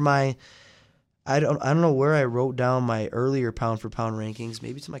looking for my, I don't know where I wrote down my earlier pound for pound rankings.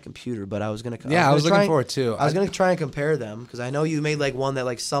 Maybe to my computer, but I was gonna. I was looking for it too. I was gonna try and compare them because I know you made like one that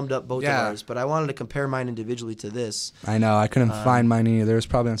like summed up both of ours, but I wanted to compare mine individually to this. I know I couldn't find mine either. There was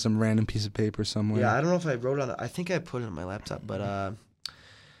probably on some random piece of paper somewhere. Yeah, I don't know if I wrote on. I think I put it on my laptop, but.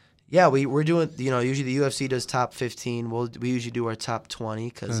 Yeah, we're doing, usually the UFC does top 15. We usually do our top 20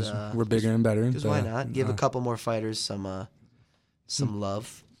 because we're bigger and better. Because why not? Give a couple more fighters some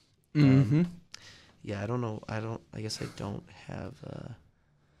love. Mm-hmm. Yeah, I guess I don't have.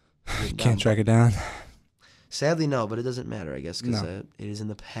 Can't track it down. Sadly, no, but it doesn't matter, I guess, because it is in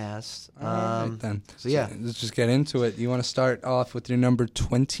the past. Right, then. So yeah, let's just get into it. You want to start off with your number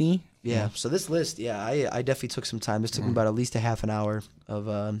 20? Yeah. So this list, I definitely took some time. This took me about at least a half an hour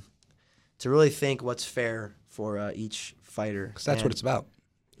of to really think what's fair for each fighter. Because that's what it's about.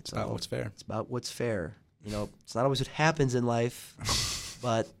 It's about what's fair. It's about what's fair. It's not always what happens in life,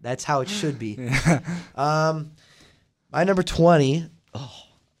 but that's how it should be. My number 20. Oh,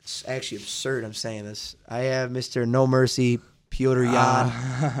 it's actually absurd I'm saying this. I have Mr. No Mercy, Petr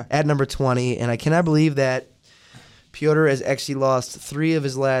Yan, at number 20. And I cannot believe that Petr has actually lost 3 of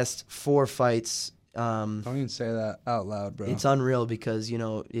his last 4 fights. Don't even say that out loud, bro. It's unreal because,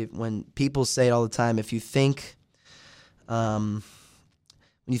 when people say it all the time, if you think, when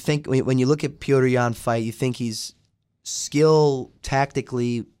you look at Petr Yan fight, you think he's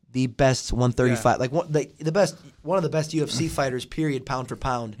tactically the best 135, like one of the best UFC fighters, period, pound for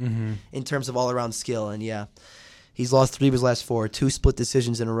pound, in terms of all around skill. And yeah, he's lost 3 of his last 4, 2 split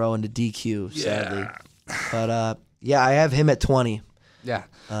decisions in a row into DQ, sadly. But yeah, I have him at 20. Yeah.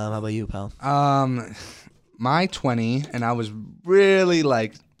 How about you, pal? My 20, and I was really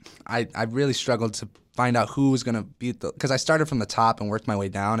like, I really struggled to find out who was gonna beat because I started from the top and worked my way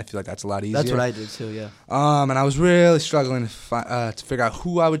down. I feel like that's a lot easier. That's what I did too. Yeah. And I was really struggling to figure out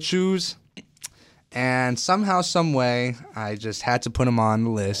who I would choose, and somehow, some way, I just had to put him on the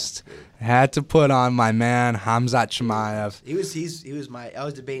list. I had to put on my man Khamzat Chimaev. He was I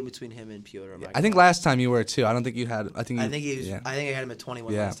was debating between him and Piotr. I think last time you were too. I don't think you had. I think I had him at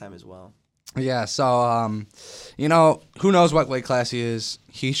 21 last time as well. Yeah, so, who knows what weight class he is.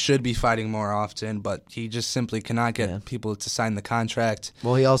 He should be fighting more often, but he just simply cannot get people to sign the contract.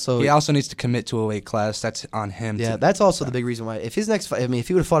 Well, he also needs to commit to a weight class. That's on him. Yeah, that's also the big reason why. If his next fight, if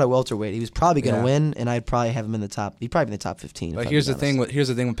he would have fought at welterweight, he was probably going to win, and I'd probably have him in the top. He'd probably be in the top 15. But here's the thing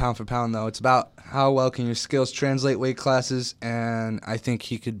with pound for pound, though. It's about how well can your skills translate weight classes, and I think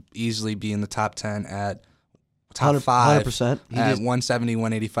he could easily be in the top 10 at top 5 100%. At 170,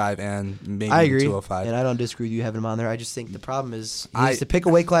 185, and maybe I agree, 205. And I don't disagree with you having him on there. I just think the problem is he needs to pick a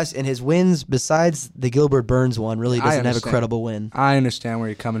weight class, and his wins, besides the Gilbert Burns one, really doesn't have a credible win. I understand where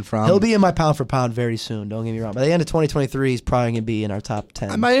you're coming from. He'll be in my pound for pound very soon, don't get me wrong. By the end of 2023, he's probably going to be in our top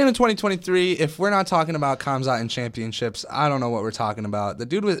 10. By the end of 2023, if we're not talking about Khamzat in championships, I don't know what we're talking about. The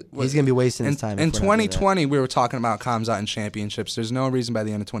dude he's going to be wasting his time. In 2020, we were talking about Khamzat in championships. There's no reason by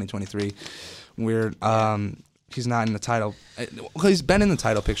the end of 2023 he's not in the title. Well, he's been in the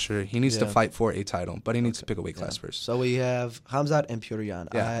title picture. He needs to fight for a title, but he needs to pick a weight class first. So we have Khamzat and Piotr Yan.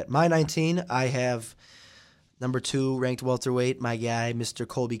 Yeah. At my 19, I have number 2 ranked welterweight, my guy, Mr.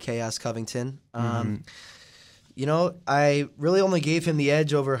 Colby Chaos Covington. I really only gave him the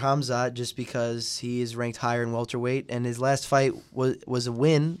edge over Khamzat just because he is ranked higher in welterweight, and his last fight was a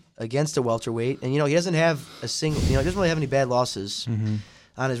win against a welterweight. And, he doesn't have he doesn't really have any bad losses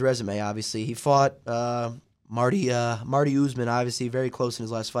on his resume, obviously. He fought Marty Usman, obviously, very close in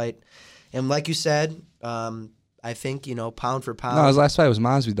his last fight. And like you said, I think, pound for pound. No, his last fight was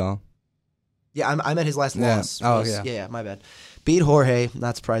Masvidal. Yeah, I meant his last loss. Oh, Yeah, my bad. Beat Jorge,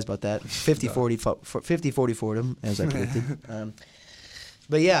 not surprised about that. 50-40 for him, as I predicted.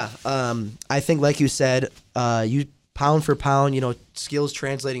 But yeah, I think, like you said, you pound for pound, skills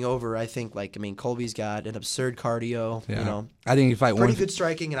translating over. I think, Colby's got an absurd cardio. Yeah. I think he fight pretty good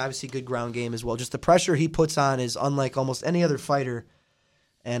striking and obviously good ground game as well. Just the pressure he puts on is unlike almost any other fighter.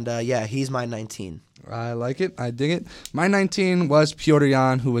 And he's my 19. I like it. I dig it. My 19 was Piotr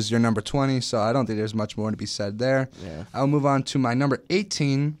Yan, who was your number 20. So I don't think there's much more to be said there. Yeah. I'll move on to my number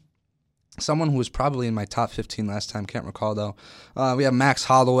 18. Someone who was probably in my top 15 last time. Can't recall though. We have Max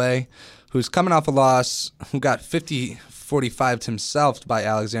Holloway, who's coming off a loss, who got 50-45'd himself by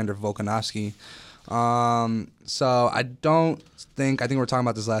Alexander Volkanovski. So I think we were talking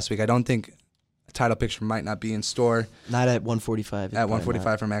about this last week. I don't think a title picture might not be in store. Not at 145. At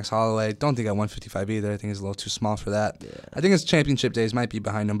 145 for Max Holloway. Don't think at 155 either. I think he's a little too small for that. Yeah. I think his championship days might be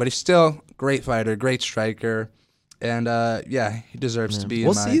behind him, but he's still a great fighter, great striker. And, he deserves to be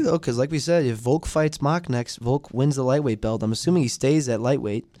We'll see, though, because like we said, if Volk fights Mock next, Volk wins the lightweight belt. I'm assuming he stays at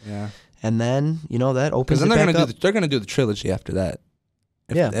lightweight. Yeah. And then, that opens it back up. Because they're going to do the trilogy after that.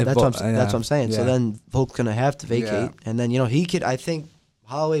 That's what I'm saying. Yeah. So then Volk's going to have to vacate. Yeah. And then, he could, I think,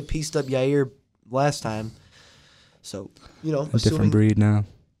 Holloway pieced up Yair last time. So, a different breed now.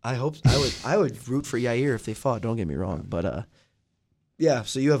 I hope I would root for Yair if they fought, don't get me wrong. But,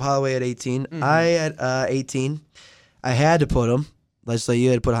 so you have Holloway at 18. Mm-hmm. I at 18. I had to put him. Let's say you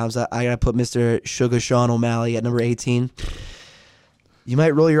had to put Khamzat. I got to put Mr. Sugar Sean O'Malley at number 18. You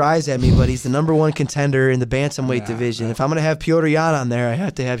might roll your eyes at me, but he's the number 1 contender in the bantamweight division. If I'm going to have Piotr Yan on there, I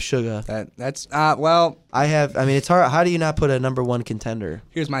have to have Sugar. It's hard. How do you not put a number 1 contender?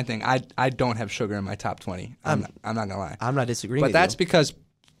 Here's my thing. I don't have Sugar in my top 20. I'm not going to lie. I'm not disagreeing with you. But that's because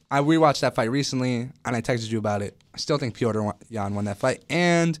I rewatched that fight recently, and I texted you about it. I still think Piotr Yan won that fight.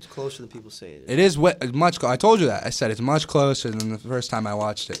 And it's closer than people say it is. It is much closer. I told you that. I said it's much closer than the first time I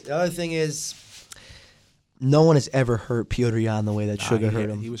watched it. The other thing is, no one has ever hurt Piotr Yan the way that Sugar hurt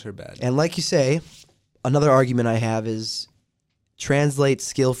him. He was hurt bad. And like you say, another argument I have is translate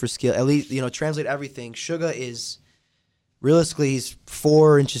skill for skill. At least, translate everything. Sugar is, realistically, he's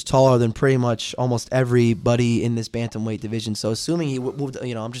 4 inches taller than pretty much almost everybody in this bantamweight division. So assuming he moved,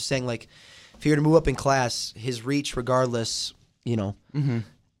 I'm just saying, if he were to move up in class, his reach regardless,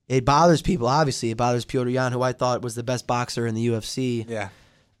 it bothers people. Obviously, it bothers Piotr Yan, who I thought was the best boxer in the UFC. Yeah.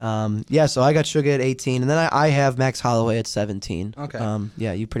 So I got Suga at 18, and then I have Max Holloway at 17.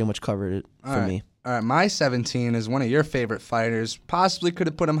 Okay. You pretty much covered it for me. All right, my 17 is one of your favorite fighters. Possibly could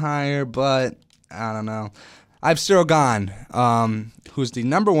have put him higher, but I don't know. I have Cyril Gane, who's the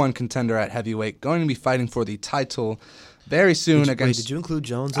number 1 contender at heavyweight, going to be fighting for the title very soon against. Wait, did you include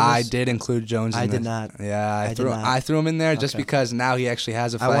Jones in this? I did include Jones. I did not. Yeah, I threw him in there just because now he actually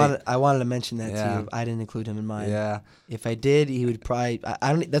has a fight. I wanted to mention that to you. I didn't include him in mine. Yeah. If I did, he would probably.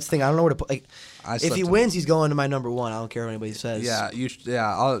 I don't. That's the thing. I don't know where to put. Like, if he wins, he's going to my number 1. I don't care what anybody says.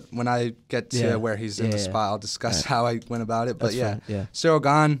 Yeah. When I get to where he's in the spot, I'll discuss how I went about it. But yeah. Cyril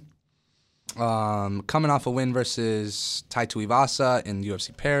Gane, coming off a win versus Tai Tuivasa in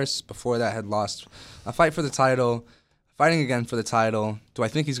UFC Paris. Before that, had lost a fight for the title. Fighting again for the title. Do I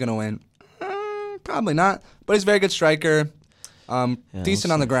think he's going to win? Probably not. But he's a very good striker.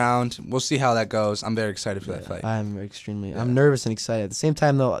 Decent on the ground. We'll see how that goes. I'm very excited for that fight. I'm nervous and excited. At the same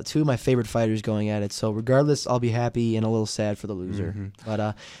time, though, 2 of my favorite fighters going at it. So regardless, I'll be happy and a little sad for the loser. Mm-hmm.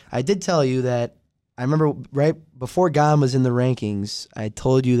 But I did tell you that I remember right before Gane was in the rankings, I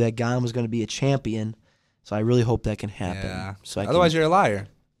told you that Gane was going to be a champion. So I really hope that can happen. Yeah. So otherwise, you're a liar.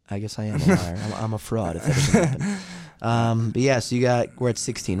 I guess I am a liar. I'm a fraud if that doesn't happen. But yeah, so we're at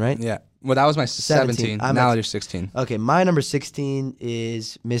 16, right? Yeah. Well, that was my 17. Now you're 16. Okay, my number 16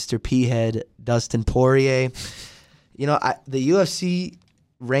 is Mr. P-Head, Dustin Poirier. The UFC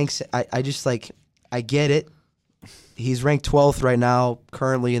ranks, I just I get it. He's ranked 12th right now,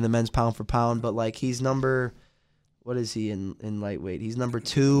 currently in the men's pound for pound, but he's number, what is he in lightweight? He's number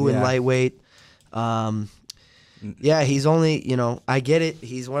 2 in lightweight. Yeah, he's only, I get it.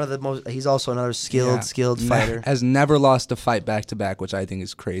 He's one of the most, he's also another skilled fighter. Has never lost a fight back-to-back, which I think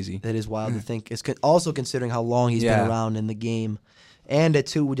is crazy. That is wild to think. It's also considering how long he's been around in the game and at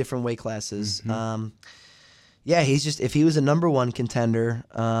 2 different weight classes. Mm-hmm. He's just, if he was a number 1 contender,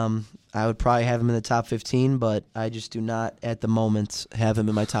 I would probably have him in the top 15, but I just do not, at the moment, have him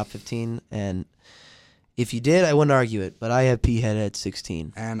in my top 15, and if you did, I wouldn't argue it, but I have P-Head at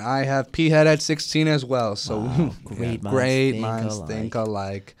 16. And I have P-Head at 16 as well. So wow. Great minds think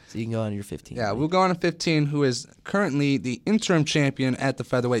alike. So you can go on your 15. Yeah, we'll go on to 15, who is currently the interim champion at the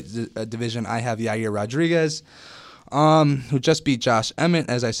featherweight division. I have Yair Rodriguez, who just beat Josh Emmett,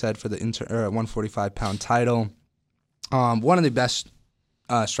 as I said, for the 145-pound title. One of the best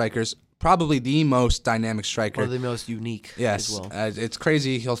strikers. Probably the most dynamic striker. One of the most unique as well. It's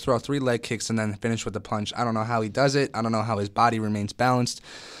crazy. He'll throw 3 leg kicks and then finish with a punch. I don't know how he does it. I don't know how his body remains balanced.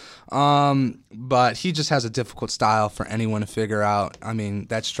 But he just has a difficult style for anyone to figure out. I mean,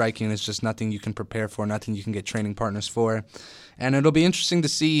 that striking is just nothing you can prepare for, nothing you can get training partners for. And it'll be interesting to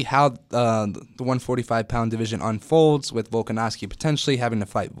see how the 145-pound division unfolds with Volkanovski potentially having to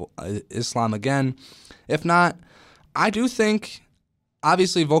fight Islam again. If not, I do think...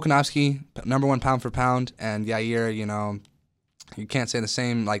 Obviously, Volkanovski, number 1 pound for pound, and Yair, you can't say the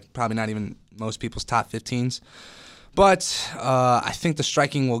same, probably not even most people's top 15s. But I think the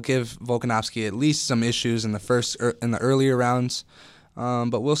striking will give Volkanovski at least some issues in the earlier rounds.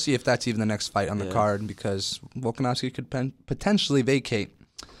 But we'll see if that's even the next fight on the card, because Volkanovski could potentially vacate.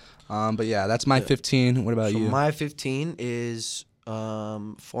 But yeah, that's my 15. What about you? My 15 is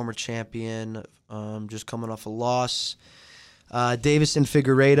former champion, just coming off a loss. Davison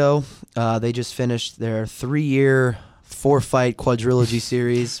Figueiredo, they just finished their 3-year, 4-fight quadrilogy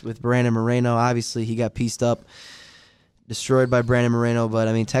series with Brandon Moreno. Obviously, he got pieced up, destroyed by Brandon Moreno, but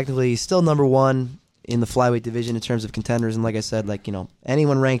I mean, technically, he's still number 1 in the flyweight division in terms of contenders. And like I said,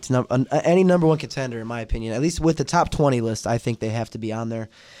 anyone ranked any number 1 contender, in my opinion, at least with the top 20 list, I think they have to be on there.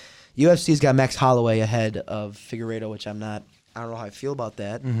 UFC's got Max Holloway ahead of Figueiredo, which I don't know how I feel about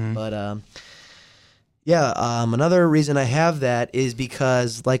that, but. Another reason I have that is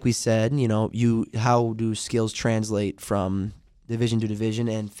because, like we said, how do skills translate from division to division?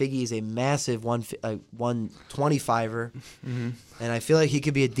 And Figgy is a massive 125er, and I feel like he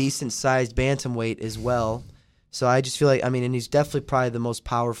could be a decent-sized bantamweight as well. So I just feel like, and he's definitely probably the most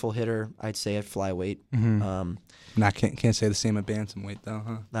powerful hitter, I'd say, at flyweight. Can't say the same at bantamweight though,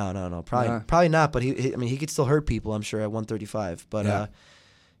 huh? No, probably not. But he could still hurt people, I'm sure, at 135. But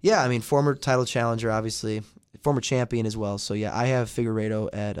former title challenger, obviously, former champion as well. So yeah, I have Figueiredo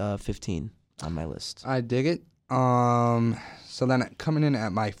at 15 on my list. I dig it. So then coming in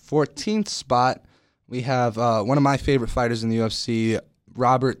at my 14th spot, we have one of my favorite fighters in the UFC,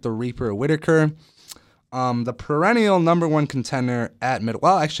 Robert the Reaper Whittaker. The perennial number 1 contender at middle.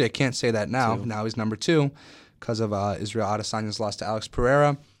 Well, actually, I can't say that now. 2. Now he's number 2 because of Israel Adesanya's loss to Alex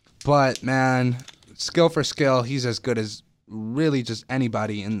Pereira. But man, skill for skill, he's as good as really just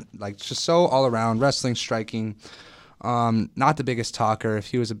anybody, and just so all around, wrestling, striking. Not the biggest talker. If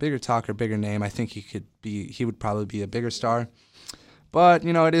he was a bigger talker, bigger name, I think he would probably be a bigger star. But,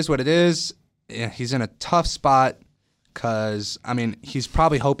 it is what it is. Yeah, he's in a tough spot because, he's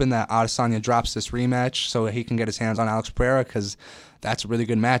probably hoping that Adesanya drops this rematch so he can get his hands on Alex Pereira because that's a really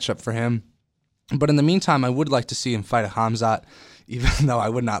good matchup for him. But in the meantime, I would like to see him fight a Khamzat. Even though I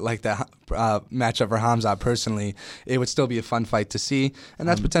would not like that matchup for Khamzat personally, it would still be a fun fight to see, and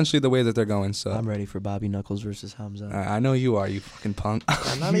that's potentially the way that they're going. So I'm ready for Bobby Knuckles versus Khamzat. I know you are, you fucking punk.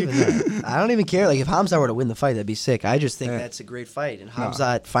 I'm not even that. I don't even care. Like, if Khamzat were to win the fight, that'd be sick. I just think that's a great fight. And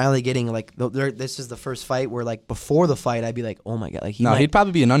Khamzat finally getting, like, this is the first fight where, like, before the fight, I'd be like, oh my God. Like, he'd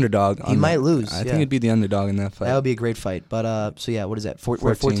probably be an underdog. He might lose. I think he'd be the underdog in that fight. That would be a great fight. But, so yeah, what is that?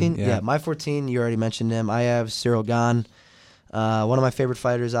 14? Yeah, my 14, you already mentioned him. I have Cyril Gane. One of my favorite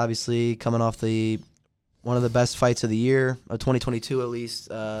fighters, obviously, coming off one of the best fights of the year, of 2022 at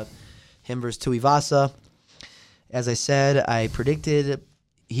least, him versus Tuivasa. As I said, I predicted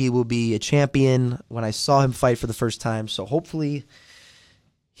he will be a champion when I saw him fight for the first time, so hopefully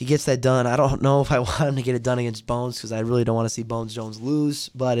he gets that done. I don't know if I want him to get it done against Bones because I really don't want to see Bones Jones lose,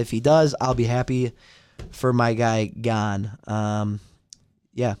 but if he does, I'll be happy for my guy Gane.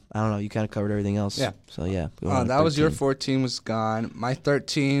 Yeah, I don't know. You kind of covered everything else. Yeah. So, yeah. That was your 14 was Gane. My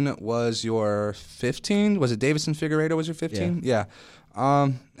 13 was your 15. Was it Davison Figueiredo was your 15? Yeah.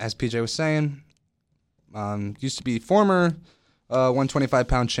 As PJ was saying, used to be former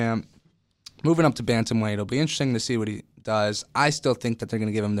 125-pound champ. Moving up to bantamweight. It'll be interesting to see what he does. I still think that they're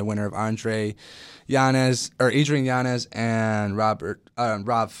going to give him the winner of Adrian Yanez and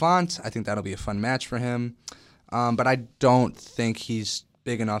Rob Font. I think that'll be a fun match for him. But I don't think he's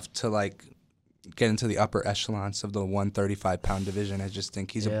big enough to like get into the upper echelons of the 135-pound division. I just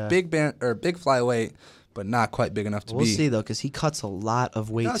think he's a big flyweight, but not quite big enough to be. We'll see though, because he cuts a lot of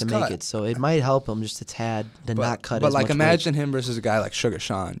weight to make it, so it might help him just a tad to not cut. But like, imagine him versus a guy like Sugar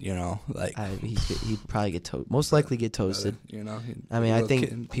Sean. He'd probably get most likely get toasted. I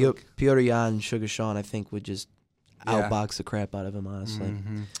think Piotr Jan, Sugar Sean, I think would just outbox the crap out of him, honestly.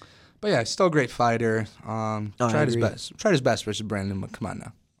 Mm-hmm. But yeah, still a great fighter. Tried his best. Tried his best versus Brandon, but come on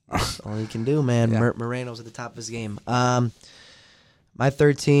now. That's all he can do, man. Yeah. Moreno's at the top of his game. My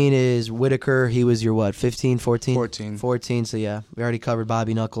 13 is Whitaker. He was your what, 15, 14? 14, so yeah. We already covered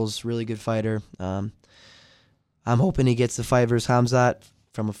Bobby Knuckles. Really good fighter. I'm hoping he gets the fight versus Khamzat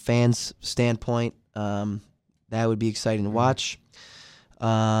from a fan's standpoint. That would be exciting to watch.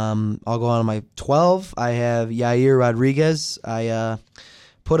 I'll go on to my 12. I have Yair Rodriguez. I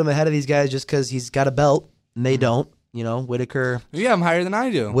put him ahead of these guys just because he's got a belt, and they don't. Whitaker. Yeah, I'm higher than I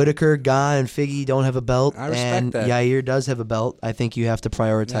do. Whitaker, Gane, and Figgy don't have a belt. I respect that. Yair does have a belt. I think you have to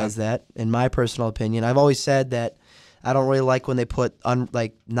prioritize that, in my personal opinion. I've always said that I don't really like when they put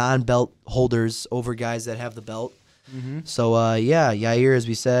non-belt holders over guys that have the belt. Mm-hmm. So, Yair, as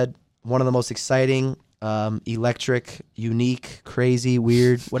we said, one of the most exciting, electric, unique, crazy,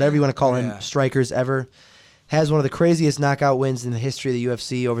 weird, whatever you want to call him, strikers ever. Has one of the craziest knockout wins in the history of the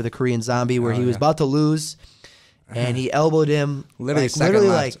UFC over the Korean Zombie, where he was about to lose, and he elbowed him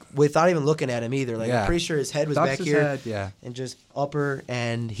literally without even looking at him either. I'm pretty sure his head was back here, and just upper.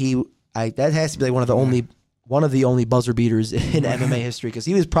 And that has to be one of the only buzzer beaters in MMA history, because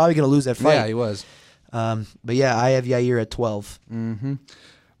he was probably going to lose that fight. Yeah, he was. But yeah, I have Yair at 12. Mm-hmm.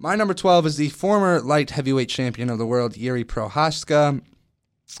 My number 12 is the former light heavyweight champion of the world, Jiří Procházka.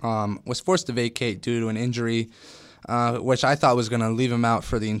 Was forced to vacate due to an injury, which I thought was going to leave him out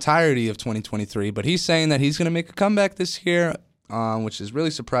for the entirety of 2023. But he's saying that he's going to make a comeback this year, which is really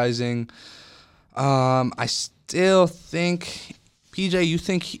surprising. I still think, PJ, you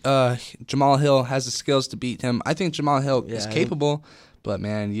think Jamal Hill has the skills to beat him? I think Jamal Hill is capable, but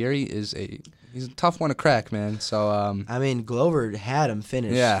man, Jiří he's a tough one to crack, man. So Glover had him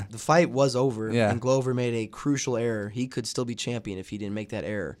finished. Yeah. The fight was over, and Glover made a crucial error. He could still be champion if he didn't make that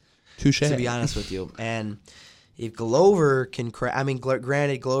error. Touche. To be honest with you. And if Glover can crack,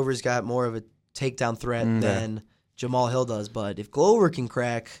 granted, Glover's got more of a takedown threat than Jamal Hill does, but if Glover can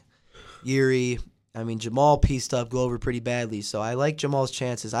crack Jiří, Jamal pieced up Glover pretty badly, so I like Jamal's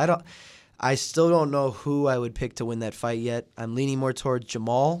chances. I still don't know who I would pick to win that fight yet. I'm leaning more towards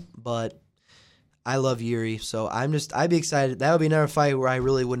Jamal, but I love Jiří, so I'd be excited. That would be another fight where I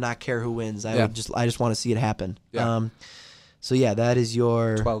really would not care who wins. I just want to see it happen. Yeah. So yeah, that is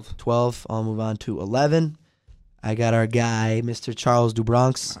your 12. I'll move on to 11. I got our guy, Mr. Charles do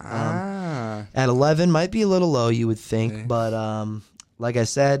Bronx. At 11, might be a little low, you would think, but like I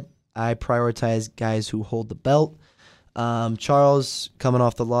said, I prioritize guys who hold the belt. Charles, coming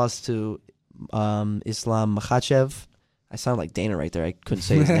off the loss to Islam Makhachev. I sound like Dana right there. I couldn't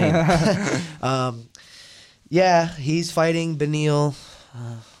say his name. Yeah, he's fighting Beneil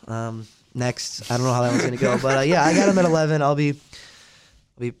next. I don't know how that one's gonna go, but yeah, I got him at 11. I'll be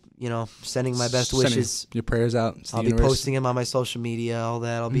sending my best wishes. Your prayers out. I'll be posting him on my social media, all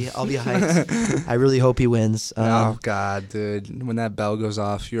that. I'll be hyped. I really hope he wins. Oh God, dude! When that bell goes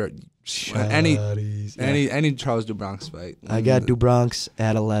off, you're any Charles do Bronx fight. I got do Bronx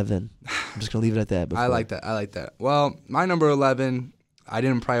at 11. I'm just gonna leave it at that. I like that. Well, my number 11. I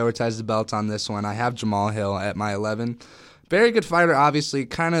didn't prioritize the belt on this one. I have Jamal Hill at my 11. Very good fighter, obviously.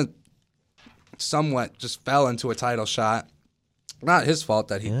 Kind of, somewhat, just fell into a title shot. Not his fault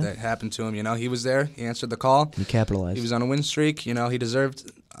that that happened to him. He was there. He answered the call. He capitalized. He was on a win streak. He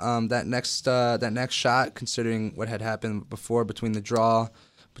deserved that next shot, considering what had happened before between the draw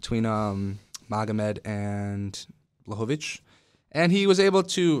between Magomed and Blachowicz. And he was able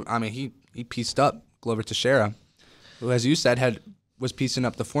to. He pieced up Glover Teixeira, who, as you said, was piecing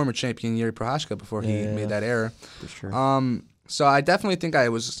up the former champion Yuri Prochazka before he made that error. For sure. So I definitely think I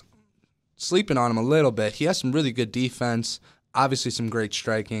was sleeping on him a little bit. He has some really good defense. Obviously, some great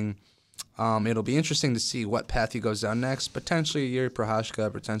striking. It'll be interesting to see what path he goes down next. Potentially Yuri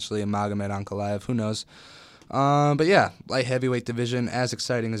Prochazka, potentially a Magomed Ankalaev. Who knows? But yeah, light heavyweight division, as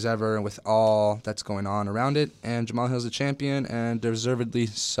exciting as ever with all that's going on around it. And Jamal Hill's a champion, and deservedly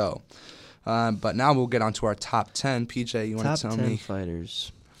so. But now we'll get on to our top 10. PJ, you want to tell me? Top 10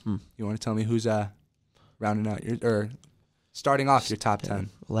 fighters. You want to tell me who's rounding out or starting off your top 10?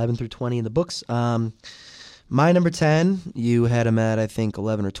 11 through 20 in the books. My number 10, you had him at, I think,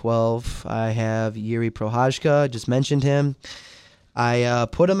 11 or 12. I have Yuri Prochazka. Just mentioned him. I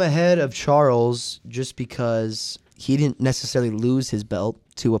put him ahead of Charles just because he didn't necessarily lose his belt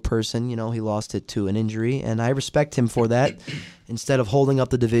to a person. He lost it to an injury, and I respect him for that. Instead of holding up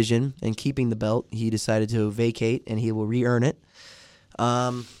the division and keeping the belt, he decided to vacate, and he will re-earn it.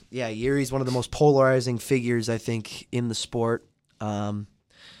 Yuri's one of the most polarizing figures, I think, in the sport.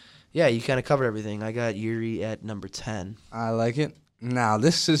 You kind of covered everything. I got Yuri at number 10. I like it. Now,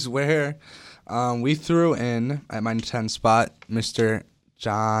 this is where we threw in, at my 10 spot, Mr.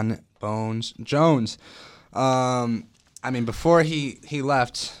 Jon Bones Jones. Before he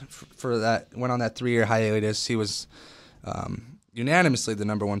left for that, went on that 3-year hiatus, he was unanimously the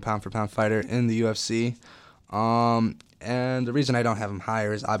number 1 pound-for-pound fighter in the UFC. And the reason I don't have him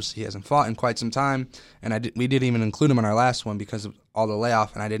higher is obviously he hasn't fought in quite some time, and we didn't even include him in our last one because of all the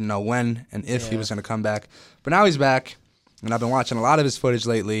layoff, and I didn't know when and if he was going to come back. But now he's back, and I've been watching a lot of his footage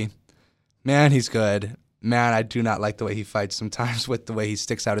lately. Man, he's good. Man, I do not like the way he fights sometimes with the way he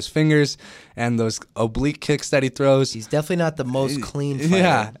sticks out his fingers and those oblique kicks that he throws. He's definitely not the most clean fighter.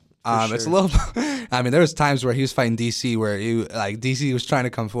 Yeah. Sure. It's a little. There was times where he was fighting DC where DC was trying to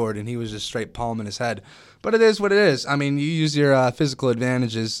come forward and he was just straight palming his head. But it is what it is. You use your physical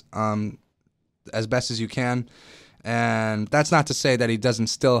advantages as best as you can, and that's not to say that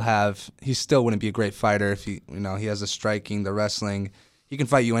he still wouldn't be a great fighter if he has the striking, the wrestling. He can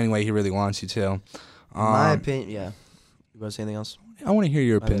fight you any way he really wants you to. My opinion, yeah. You want to say anything else? I want to hear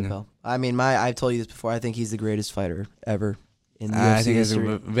your opinion. I've told you this before. I think he's the greatest fighter ever. In the UFC I think it's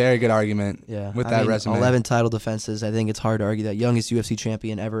a very good argument with that resume. 11 title defenses. I think it's hard to argue that. Youngest UFC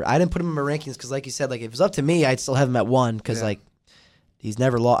champion ever. I didn't put him in my rankings because, like you said, if it was up to me, I'd still have him at 1 because, he's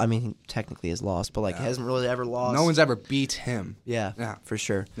never lost. He technically has lost, but, he hasn't really ever lost. No one's ever beat him. Yeah, for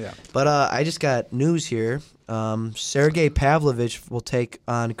sure. Yeah. But I just got news here. Sergey Pavlovich will take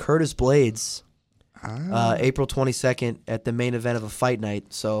on Curtis Blades April 22nd at the main event of a fight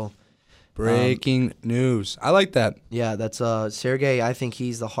night. So... Breaking news. I like that. Yeah, that's Sergey. I think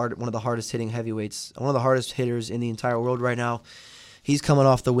he's one of the hardest hitting heavyweights, one of the hardest hitters in the entire world right now. He's coming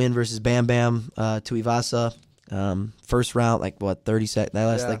off the win versus Bam Bam Tuivasa. First round, 30 seconds. That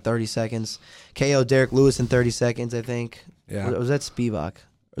lasted 30 seconds. KO Derek Lewis in 30 seconds, I think. Yeah. Was that Spivak?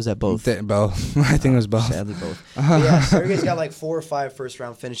 Or was that both? Both. I think it was both. Sadly, both. Yeah, Sergey's got 4 or 5 first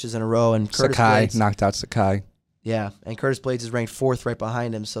round finishes in a row, and Curtis Blades knocked out Sakai. Yeah, and Curtis Blades is ranked 4th right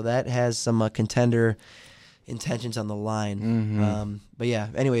behind him, so that has some contender intentions on the line. Mm-hmm. But yeah,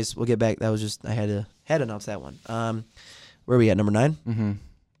 anyways, we'll get back. That was just I had to announce that one. Where are we at? Number 9? Mm-hmm.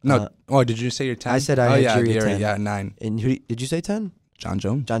 No, did you say your 10? I said I had Yuri at 10. Yeah, 9. And who did you say 10? Jon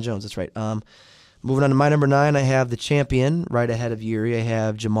Jones. Jon Jones, that's right. Moving on to my number 9, I have the champion right ahead of Yuri. I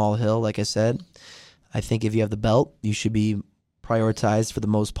have Jamal Hill, like I said. I think if you have the belt, you should be prioritized for the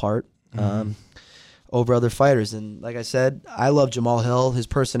most part. Over other fighters. And like I said, I love Jamal Hill. His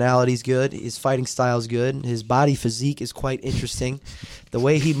personality's good. His fighting style's good. His body physique is quite interesting. The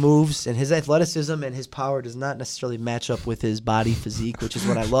way he moves and his athleticism and his power does not necessarily match up with his body physique, which is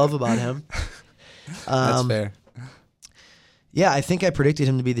what I love about him. That's fair. Yeah, I think I predicted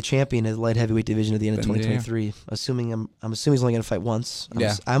him to be the champion of the light heavyweight division at the end of 2023. Assuming I'm assuming he's only going to fight once.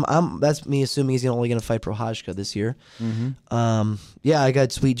 That's me assuming he's only going to fight Prochazka this year. Mm-hmm. Yeah, I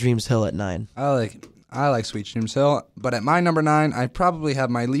got Sweet Dreams Hill at 9. I like Sweet Dreams Hill, but at my number 9, I probably have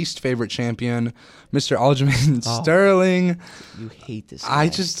my least favorite champion, Mr. Aljamain Sterling. You hate this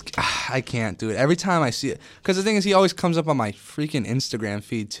guy. I can't do it. Every time I see it, because the thing is, he always comes up on my freaking Instagram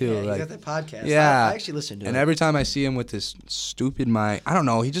feed too. Yeah, he's got that podcast. Yeah, I actually listened to it. And every time I see him with this stupid I don't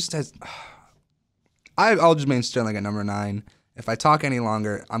know. He just has. I have Aljamain Sterling at number 9. If I talk any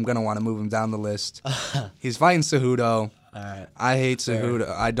longer, I'm gonna want to move him down the list. He's fighting Cejudo. All right. I hate Cejudo.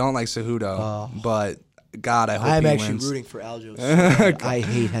 I don't like Cejudo, but God, I hope he wins. I'm actually rooting for Aljo. So I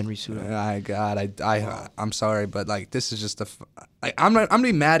hate Henry Cejudo. I'm sorry, but like this is just I'm gonna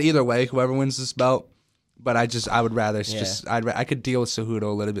be mad either way, whoever wins this belt. But I would rather I could deal with Cejudo a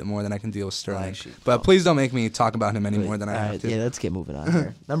little bit more than I can deal with Sterling. But please don't make me talk about him any more than I have to. Yeah, let's get moving on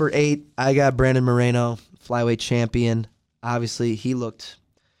here. Number 8, I got Brandon Moreno, flyweight champion. Obviously, he looked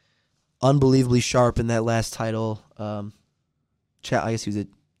unbelievably sharp in that last title. I guess he was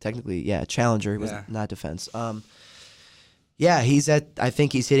challenger. It was not defense. I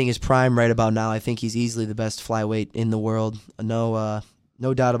think he's hitting his prime right about now. I think he's easily the best flyweight in the world. No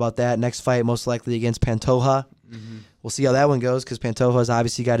doubt about that. Next fight, most likely against Pantoja. Mm-hmm. We'll see how that one goes because Pantoja's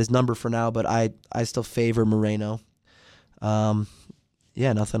obviously got his number for now, but I still favor Moreno.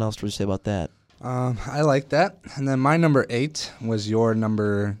 Nothing else to say about that. I like that. And then my number 8 was your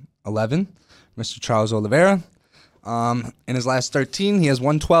number 11, Mr. Charles Oliveira. In his last 13, he has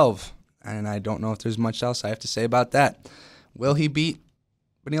 112, and I don't know if there's much else I have to say about that. Will he beat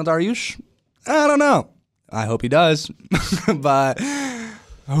Beneil Dariush? I don't know. I hope he does, but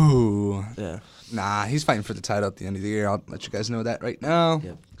nah, he's fighting for the title at the end of the year. I'll let you guys know that right now.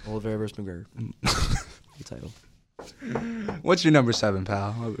 Yep, Oliveira versus McGregor, the title. What's your number 7,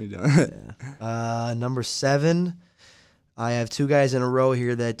 pal? What are we doing? Number 7. I have 2 guys in a row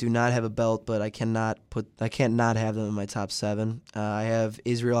here that do not have a belt, but I can't not have them in my top 7. I have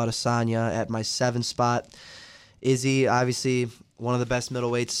Israel Adesanya at my 7 spot. Izzy, obviously one of the best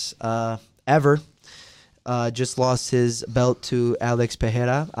middleweights ever, just lost his belt to Alex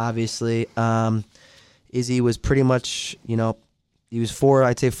Pereira. Obviously, Izzy was pretty much, he was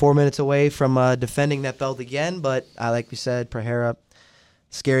 4 minutes away from defending that belt again. But like we said, Pereira,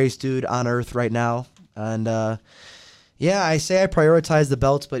 scariest dude on earth right now, and. I say I prioritize the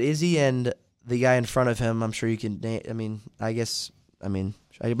belts, but Izzy and the guy in front of him, I'm sure you can name. I might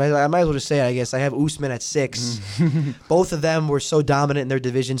as well just say it, I guess. I have Usman at 6. Both of them were so dominant in their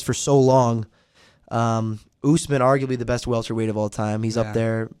divisions for so long. Usman, arguably the best welterweight of all time. He's up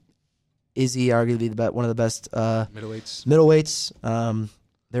there. Izzy, arguably one of the best middleweights.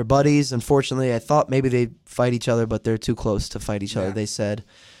 They're buddies. Unfortunately, I thought maybe they'd fight each other, but they're too close to fight each other, they said.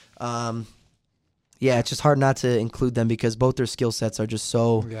 It's just hard not to include them because both their skill sets are just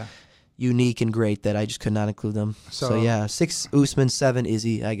so unique and great that I just could not include them. So 6 Usman, 7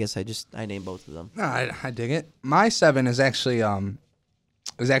 Izzy. I guess I named both of them. No, I dig it. My 7 is actually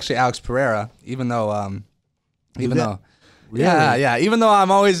Alex Pereira. Even though even though I'm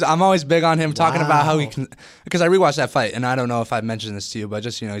always big on him talking about how he can, because I rewatched that fight and I don't know if I mentioned this to you, but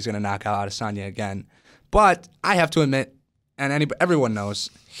just he's gonna knock out Adesanya again. But I have to admit, and everyone knows,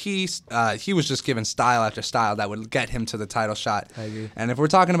 he was just given style after style that would get him to the title shot. I agree. And if we're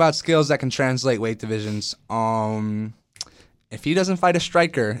talking about skills that can translate weight divisions, if he doesn't fight a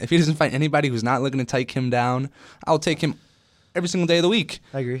striker, if he doesn't fight anybody who's not looking to take him down, I'll take him every single day of the week.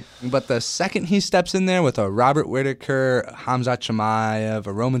 I agree. But the second he steps in there with a Robert Whittaker, Hamzat Chimaev,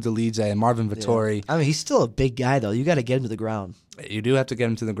 a Roman Dolidze, and Marvin Vettori. I mean, he's still a big guy, though. You got to get him to the ground. You do have to get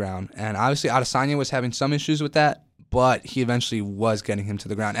him to the ground. And obviously Adesanya was having some issues with that, but he eventually was getting him to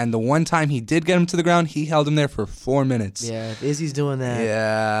the ground. And the one time he did get him to the ground, he held him there for 4 minutes. Yeah, if Izzy's doing that.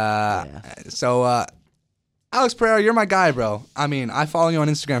 Yeah. So, Alex Pereira, you're my guy, bro. I mean, I follow you on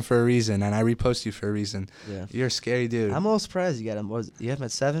Instagram for a reason, and I repost you for a reason. Yeah. You're a scary dude. I'm a little surprised you got him. You have him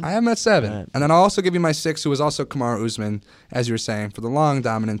at 7? I have him at 7. Right. And then I'll also give you my 6, who was also Kamaru Usman, as you were saying, for the long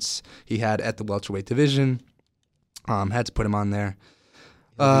dominance he had at the welterweight division. Had to put him on there.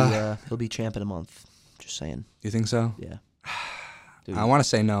 He'll be champ in a month. Just saying. You think so? Yeah. I want to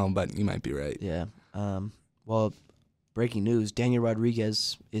say no, but you might be right. Yeah. Well, breaking news, Daniel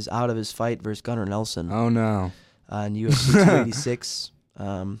Rodriguez is out of his fight versus Gunnar Nelson. Oh, no. On UFC 286.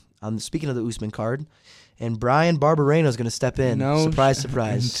 Speaking of the Usman card. And Brian Barberena is going to step in. Surprise,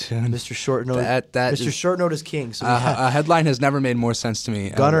 surprise. Mr. Short Notice. Mr. Short Notice King. So a headline has never made more sense to me.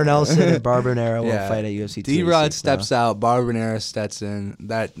 Gunnar Nelson and Barberena will fight at UFC 286. D-Rod steps out. Barberena steps in.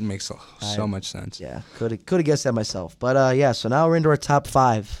 That makes so much sense. Yeah, could have guessed that myself. But so now we're into our top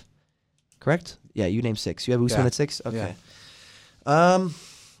 5. Correct? Yeah, you named 6. You have Usman at 6? Okay. Yeah.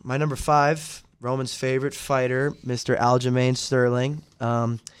 My number 5, Roman's favorite fighter, Mr. Aljamain Sterling.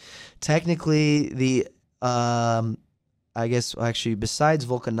 Technically, the I guess actually besides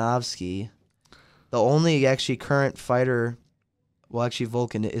Volkanovski, the only actually current fighter, well actually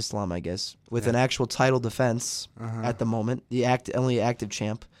Volkan Islam, I guess, with an actual title defense at the moment, the only active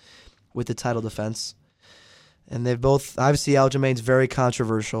champ with the title defense, and they've both obviously Aljamain's very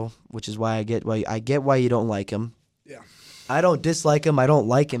controversial, which is why I get why you don't like him. Yeah, I don't dislike him. I don't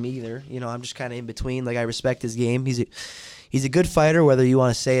like him either. I'm just kind of in between. Like I respect his game. He's a good fighter, whether you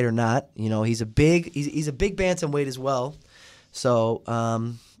want to say it or not. He's a big bantamweight as well. So,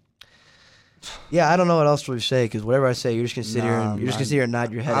 I don't know what else to say because whatever I say, you're just gonna sit here and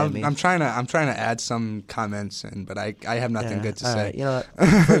nod your head at me. I'm trying to add some comments in, but I have nothing good to say. Right,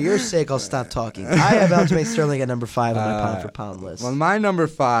 for your sake, I'll stop talking. I have Aljamain Sterling at number 5 on my pound for pound list. Well, my number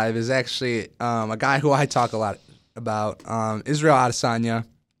 5 is actually a guy who I talk a lot about, Israel Adesanya,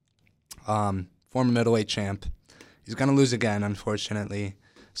 former middleweight champ. He's gonna lose again, unfortunately,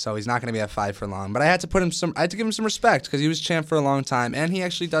 so he's not gonna be at 5 for long. But I had to give him some respect because he was champ for a long time, and he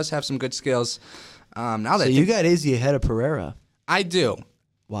actually does have some good skills. You got Izzy ahead of Pereira. I do.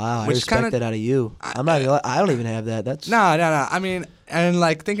 Wow, I respect that out of you. I don't even have that. That's no. I mean, and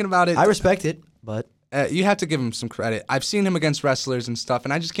like thinking about it, I respect it, but. You have to give him some credit. I've seen him against wrestlers and stuff,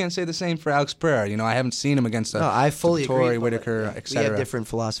 and I just can't say the same for Alex Pereira. I haven't seen him against I fully Tory, agree. Whitaker, etc. We have different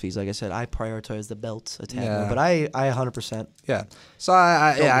philosophies. Like I said, I prioritize the belt a tad more, but I 100%. Yeah. So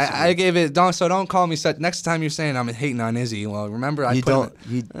I gave it. Don't call me such. Next time you're saying I'm hating on Izzy, well, remember you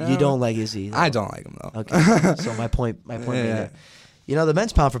don't like Izzy. Though. I don't like him though. Okay. So my point being that. The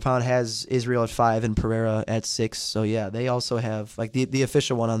men's pound for pound has Israel at 5 and Pereira at 6. So yeah, they also have like the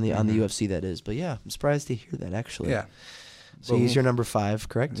official one on the UFC that is. But yeah, I'm surprised to hear that actually. Yeah. So he's your number 5,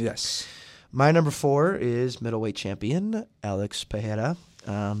 correct? Yes. My number 4 is middleweight champion Alex Pereira.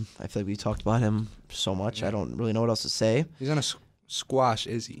 I feel like we talked about him so much. I don't really know what else to say. He's gonna squash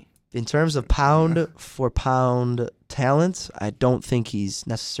Izzy. In terms of pound for pound talent, I don't think he's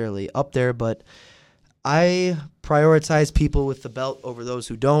necessarily up there, but I prioritize people with the belt over those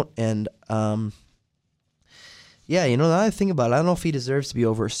who don't, and now that I think about it, I don't know if he deserves to be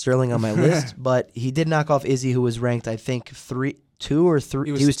over Sterling on my list, but he did knock off Izzy, who was ranked, I think, 2 or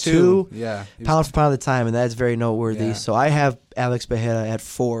 3. He was 2 pound for pound at the time, and that's very noteworthy. Yeah. So I have Alex Pereira at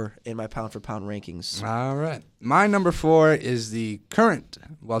 4 in my pound for pound rankings. All right. My number 4 is the current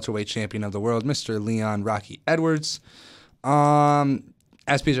welterweight champion of the world, Mr. Leon Rocky Edwards.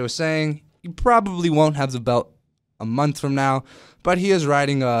 As PJ was saying, he probably won't have the belt a month from now, but he is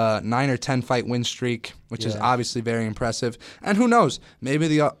riding a 9 or 10 fight win streak, which is obviously very impressive. And who knows, maybe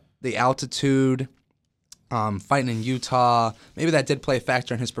the altitude, fighting in Utah, maybe that did play a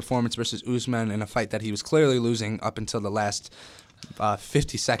factor in his performance versus Usman in a fight that he was clearly losing up until the last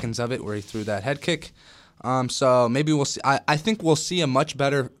 50 seconds of it, where he threw that head kick. So maybe we'll see. I think we'll see a much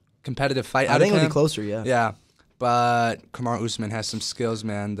better competitive fight out of him. I think it'll be closer, yeah. Yeah. But Kamaru Usman has some skills,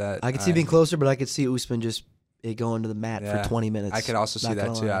 man. That I could see being closer, but I could see Usman just going to the mat for 20 minutes. I could also see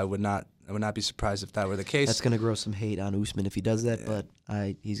that too. I would not be surprised if that were the case. That's gonna grow some hate on Usman if he does that, but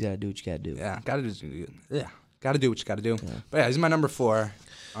he's got to do what you got to do. Yeah, got to do what you got to do. Yeah. But yeah, he's my number 4.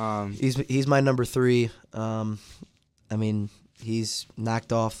 He's my number 3. I mean, he's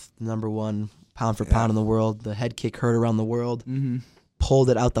knocked off the number 1 pound for pound in the world. The head kick heard around the world. Mm-hmm.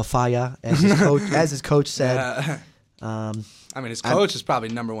 Pulled it out the fire, as his coach said. Yeah. His coach is probably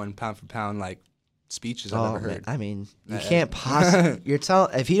number 1 pound for pound speeches I've ever heard. Man, I mean, you can't possibly. You're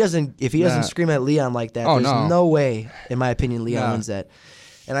telling if he doesn't scream at Leon like that, there's no way, in my opinion, Leon wins that.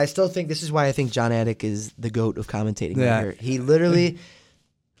 And I still think this is why I think Jon Anik is the GOAT of commentating. Right here. He literally,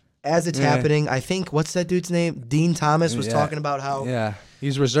 as it's happening, I think what's that dude's name? Dean Thomas was talking about how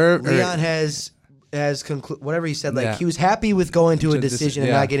he's reserved. Leon has whatever he said, he was happy with going to a decision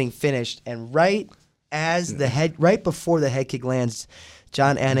and not getting finished. And right before the head kick lands,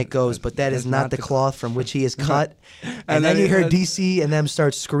 Jon Anik goes, but that is not the cloth from which he is cut. And then you hear DC and them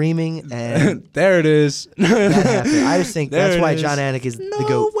start screaming, and there it is. That happened. I just think that's why Jon Anik is the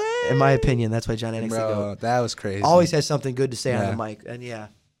GOAT. In my opinion, that's why Jon Anik's the GOAT. That was crazy. Always has something good to say on the mic. And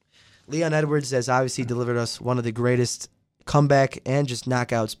Leon Edwards has obviously delivered us one of the greatest comeback and just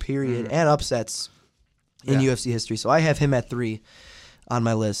knockouts, period, and upsets in UFC history. So I have him at 3. on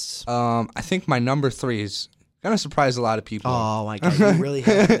my list. I think my number 3 is gonna surprise a lot of people. Oh my God, you really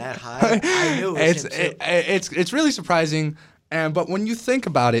have him that high? I knew it was him too. It's really surprising, but when you think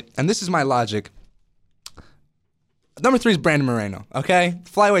about it, and this is my logic, number 3 is Brandon Moreno. Okay,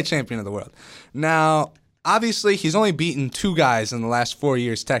 flyweight champion of the world. Now, obviously, he's only beaten 2 guys in the last 4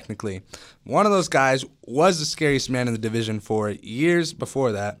 years. Technically, one of those guys was the scariest man in the division for years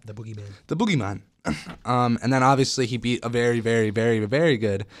before that. The boogeyman. The boogeyman. And then obviously he beat a very, very, very, very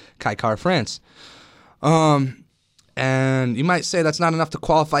good Kai Kara-France. And you might say that's not enough to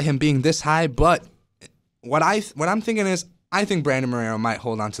qualify him being this high, but what I'm thinking is I think Brandon Moreno might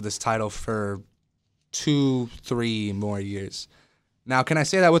hold on to this title for 2-3 more years. Now, can I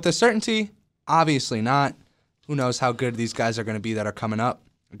say that with a certainty? Obviously not. Who knows how good these guys are going to be that are coming up?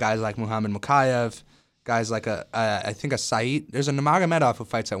 Guys like Muhammad Mukayev, guys like I think a Saeed. There's a Nurmagomedov who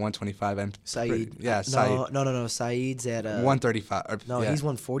fights at 125. Saeed. Saeed. No. Saeed's at 135. He's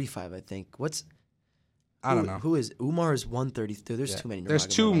 145, I think. I don't know. Who is Umar is 132. There's too many. There's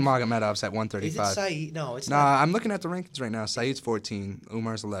 2 Magomedovs at 135. Is it Saeed? No, it's not. not. I'm looking at the rankings right now. Saeed's 14,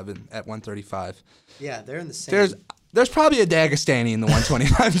 Umar's 11 at 135. Yeah, they're in the same. There's probably a Dagestani in the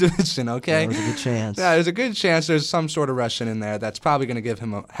 125 division, okay? There's a good chance. Yeah, there's a good chance there's some sort of Russian in there that's probably going to give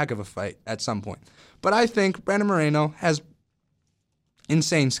him a heck of a fight at some point. But I think Brandon Moreno has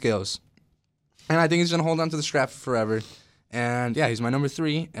insane skills. And I think he's going to hold on to the strap forever. And, yeah, he's my number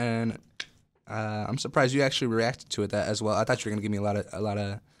 3. And I'm surprised you actually reacted to it that as well. I thought you were going to give me a lot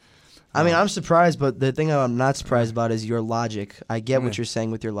of. I mean, I'm surprised, but the thing I'm not surprised about is your logic. I get what you're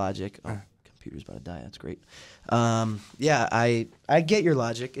saying with your logic. Oh, computer's about to die. That's great. Yeah, I get your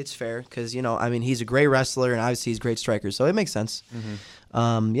logic. It's fair because, I mean, he's a great wrestler and obviously he's a great striker, so it makes sense.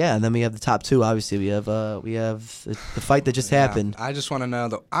 Mm-hmm. Yeah, and then we have the top 2. Obviously, we have the fight that just happened. I just want to know,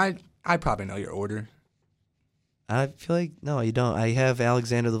 though. I probably know your order. I feel like, no, you don't. I have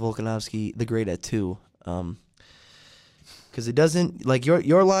Alexander the Volkanovski the Great at 2. Because it doesn't, like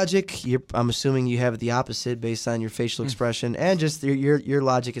your logic, I'm assuming you have it the opposite based on your facial expression and just your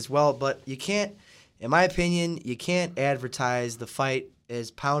logic as well. But you can't, in my opinion, you can't advertise the fight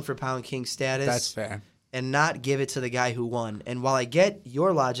as pound for pound king status. That's fair. And not give it to the guy who won. And while I get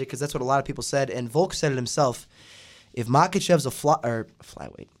your logic, because that's what a lot of people said, and Volk said it himself, if Makhachev's a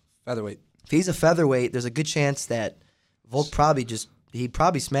flyweight. Featherweight. If he's a featherweight, there's a good chance that Volk probably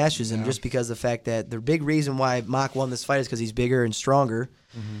smashes him just because of the fact that the big reason why Mach won this fight is because he's bigger and stronger.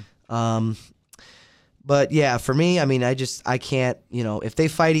 Mm-hmm. But yeah, for me, I mean, I can't, if they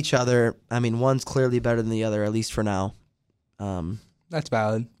fight each other, I mean, one's clearly better than the other, at least for now. That's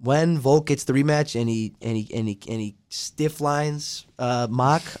valid. When Volk gets the rematch and he stiff lines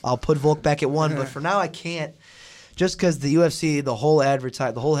Mach, I'll put Volk back at 1. But for now, I can't. Just because the UFC, the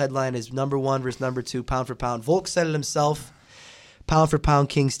whole headline is number 1 versus number 2, pound for pound. Volk said it himself, pound for pound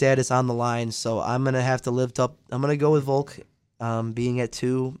king status on the line. So I'm gonna have to lift up. I'm gonna go with Volk, being at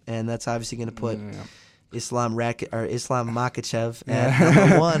 2, and that's obviously gonna put Islam Makhachev at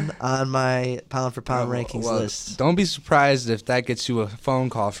number 1 on my pound for pound rankings list. Don't be surprised if that gets you a phone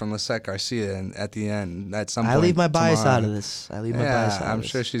call from Lisette Garcia at the end at some point. I leave my bias tomorrow. out of this. I'm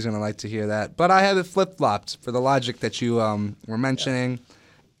sure she's gonna like to hear that. But I have it flip flopped for the logic that you were mentioning.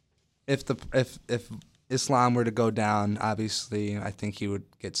 Yeah. If Islam were to go down, obviously, I think he would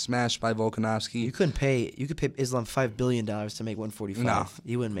get smashed by Volkanovski. You could pay Islam $5 billion to make 145. No,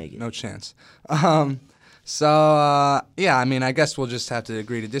 you wouldn't make it. No chance. So, yeah, I mean, I guess we'll just have to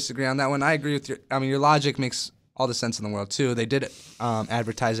agree to disagree on that one. I agree with your logic makes all the sense in the world, too. They did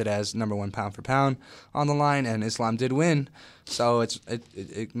advertise it as number 1 pound for pound on the line, and Islam did win. So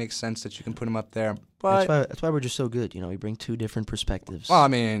it makes sense that you can put him up there. But that's why we're just so good. We bring 2 different perspectives. Well, I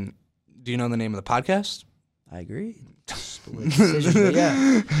mean, do you know the name of the podcast? I agree. Split decision, but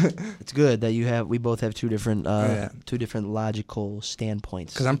yeah, it's good that we both have 2 different logical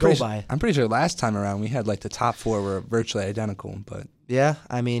standpoints. Because I'm pretty sure last time around we had like the top 4 were virtually identical, but yeah,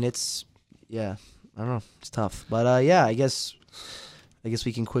 I mean I don't know, it's tough, but yeah, I guess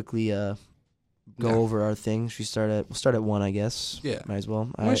we can quickly go over our things. We'll start at 1, I guess. Yeah, might as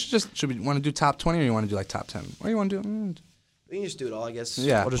well. Should we want to do top 20 or you want to do like top 10? What do you want to do? We can just do it all, I guess.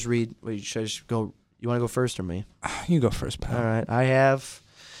 Yeah, I'll just read. Wait, should I just go? You want to go first or me? You go first, pal. All right. I have,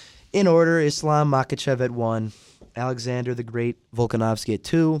 in order, Islam Makhachev at 1, Alexander the Great Volkanovski at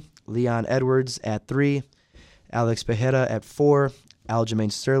 2, Leon Edwards at 3, Alex Pereira at 4,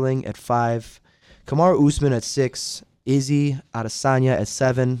 Aljamain Sterling at 5, Kamaru Usman at 6, Izzy Adesanya at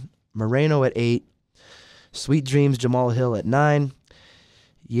 7, Moreno at 8, Sweet Dreams Jamal Hill at 9,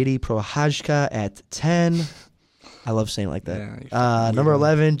 Yuri Prochazka at 10. I love saying it like that. Yeah, number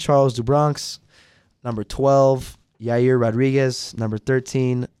 11, Charles do Bronx. Number 12, Yair Rodriguez. Number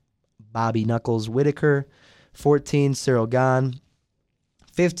 13, Bobby Knuckles Whitaker. 14, Cyril Gahn.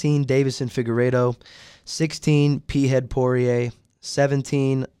 15, Davison Figueiredo. 16, P-Head Poirier.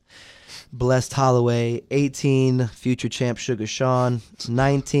 17, Blessed Holloway. 18, future champ Sugar Sean.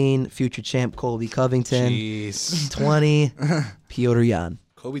 19, future champ Colby Covington. Jeez. 20, Petr Yan.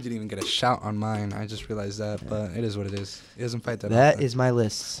 Kobe didn't even get a shout on mine. I just realized that, but it is what it is. He doesn't fight that. That is my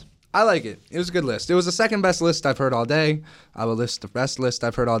list. I like it. It was a good list. It was the second best list I've heard all day. I will list the best list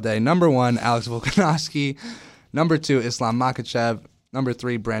I've heard all day. Number 1, Alex Volkanovski. Number 2, Islam Makhachev. Number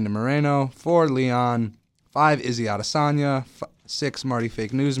 3, Brandon Moreno. 4, Leon. 5, Izzy Adesanya. 6, Marty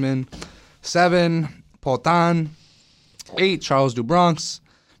Fake Newsman. 7, Poltan. 8, Charles DuBronx.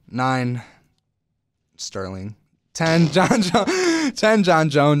 9, Sterling. 10, John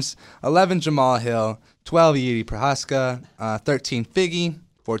Jones. 11, Jamal Hill. 12, Yuri Prohaska. 13, Figgy.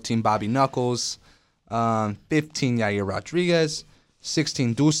 14, Bobby Knuckles. 15, Yair Rodriguez.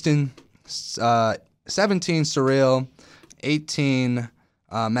 16, Dustin. 17, Surreal. 18,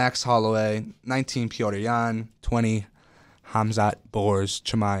 Max Holloway. 19, Petr Yan. 20, Hamzat Bors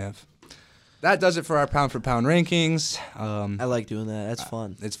Chimaev. That does it for our pound-for-pound rankings. I like doing that. That's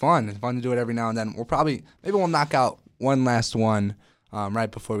fun. It's fun. It's fun to do it every now and then. Maybe we'll knock out one last one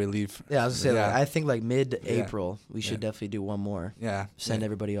right before we leave. Yeah, I was going to say, I think like mid-April, we should definitely do one more. Yeah. Send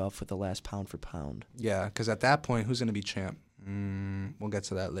everybody off with the last pound for pound. Yeah, because at that point, who's going to be champ? We'll get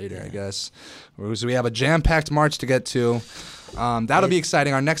to that later, I guess. So we have a jam-packed March to get to. That'll be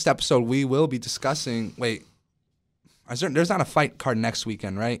exciting. Our next episode, we will be discussing... Wait. There's not a fight card next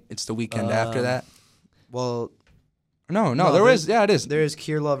weekend, right? It's the weekend after that. Well, no, there is. Yeah, it is. There is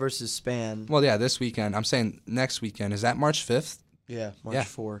Kirla versus Span. Well, yeah, this weekend. I'm saying next weekend. Is that March 5th? Yeah, March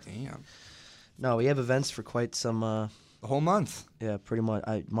 4th. Damn. No, we have events for quite some. The whole month. Yeah, pretty much.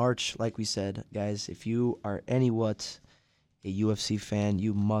 March, like we said, guys. If you are a UFC fan,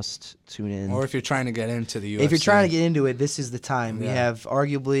 you must tune in. Or if you're trying to get into the UFC. If you're trying to get into it, this is the time. Yeah. We have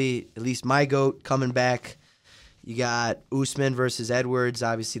arguably at least my GOAT coming back. You got Usman versus Edwards.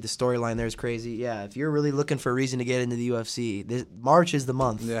 Obviously, the storyline there is crazy. Yeah, if you're really looking for a reason to get into the UFC, March is the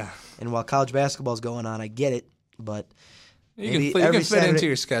month. Yeah. And while college basketball is going on, I get it, but you can fit into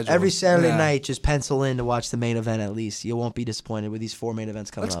your schedule. Every Saturday night, just pencil in to watch the main event at least. You won't be disappointed with these 4 main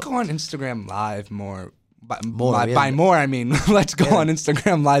events coming up. Let's go on Instagram Live more. By yeah. more, I mean, let's go on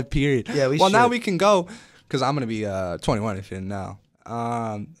Instagram Live, period. Yeah, we should. Well, now we can go, because I'm going to be 21 if you didn't know.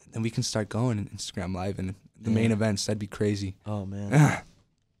 And we can start going in Instagram Live and the main events. That'd be crazy. Oh, man.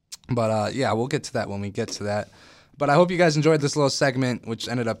 But, we'll get to that when we get to that. But I hope you guys enjoyed this little segment, which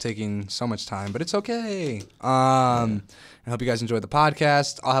ended up taking so much time. But it's okay. I hope you guys enjoyed the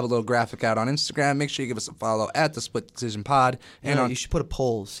podcast. I'll have a little graphic out on Instagram. Make sure you give us a follow at the Split Decision Pod. And you should put a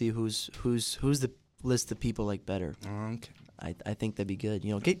poll, see who's the list of people like better. Okay. I think that'd be good.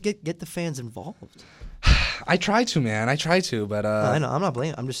 You know, get the fans involved. I try to, man. I try to, but I know. I'm not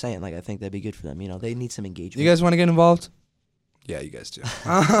blaming. I'm just saying, like, I think that'd be good for them. You know, they need some engagement. You guys want to get involved? Yeah, you guys do.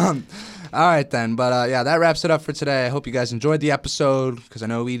 All right, then. But, that wraps it up for today. I hope you guys enjoyed the episode, because I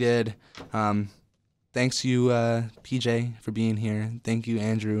know we did. Thanks you, PJ, for being here. Thank you,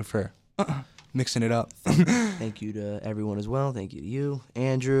 Andrew, for mixing it up. Thank you to everyone as well. Thank you to you,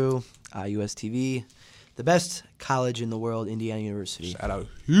 Andrew, USTV. The best college in the world, Indiana University. Shout out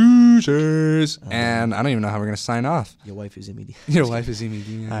Hoosiers. And I don't even know how we're going to sign off. Your wife is Amy D. Your wife is Amy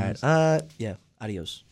D. All right. Adios.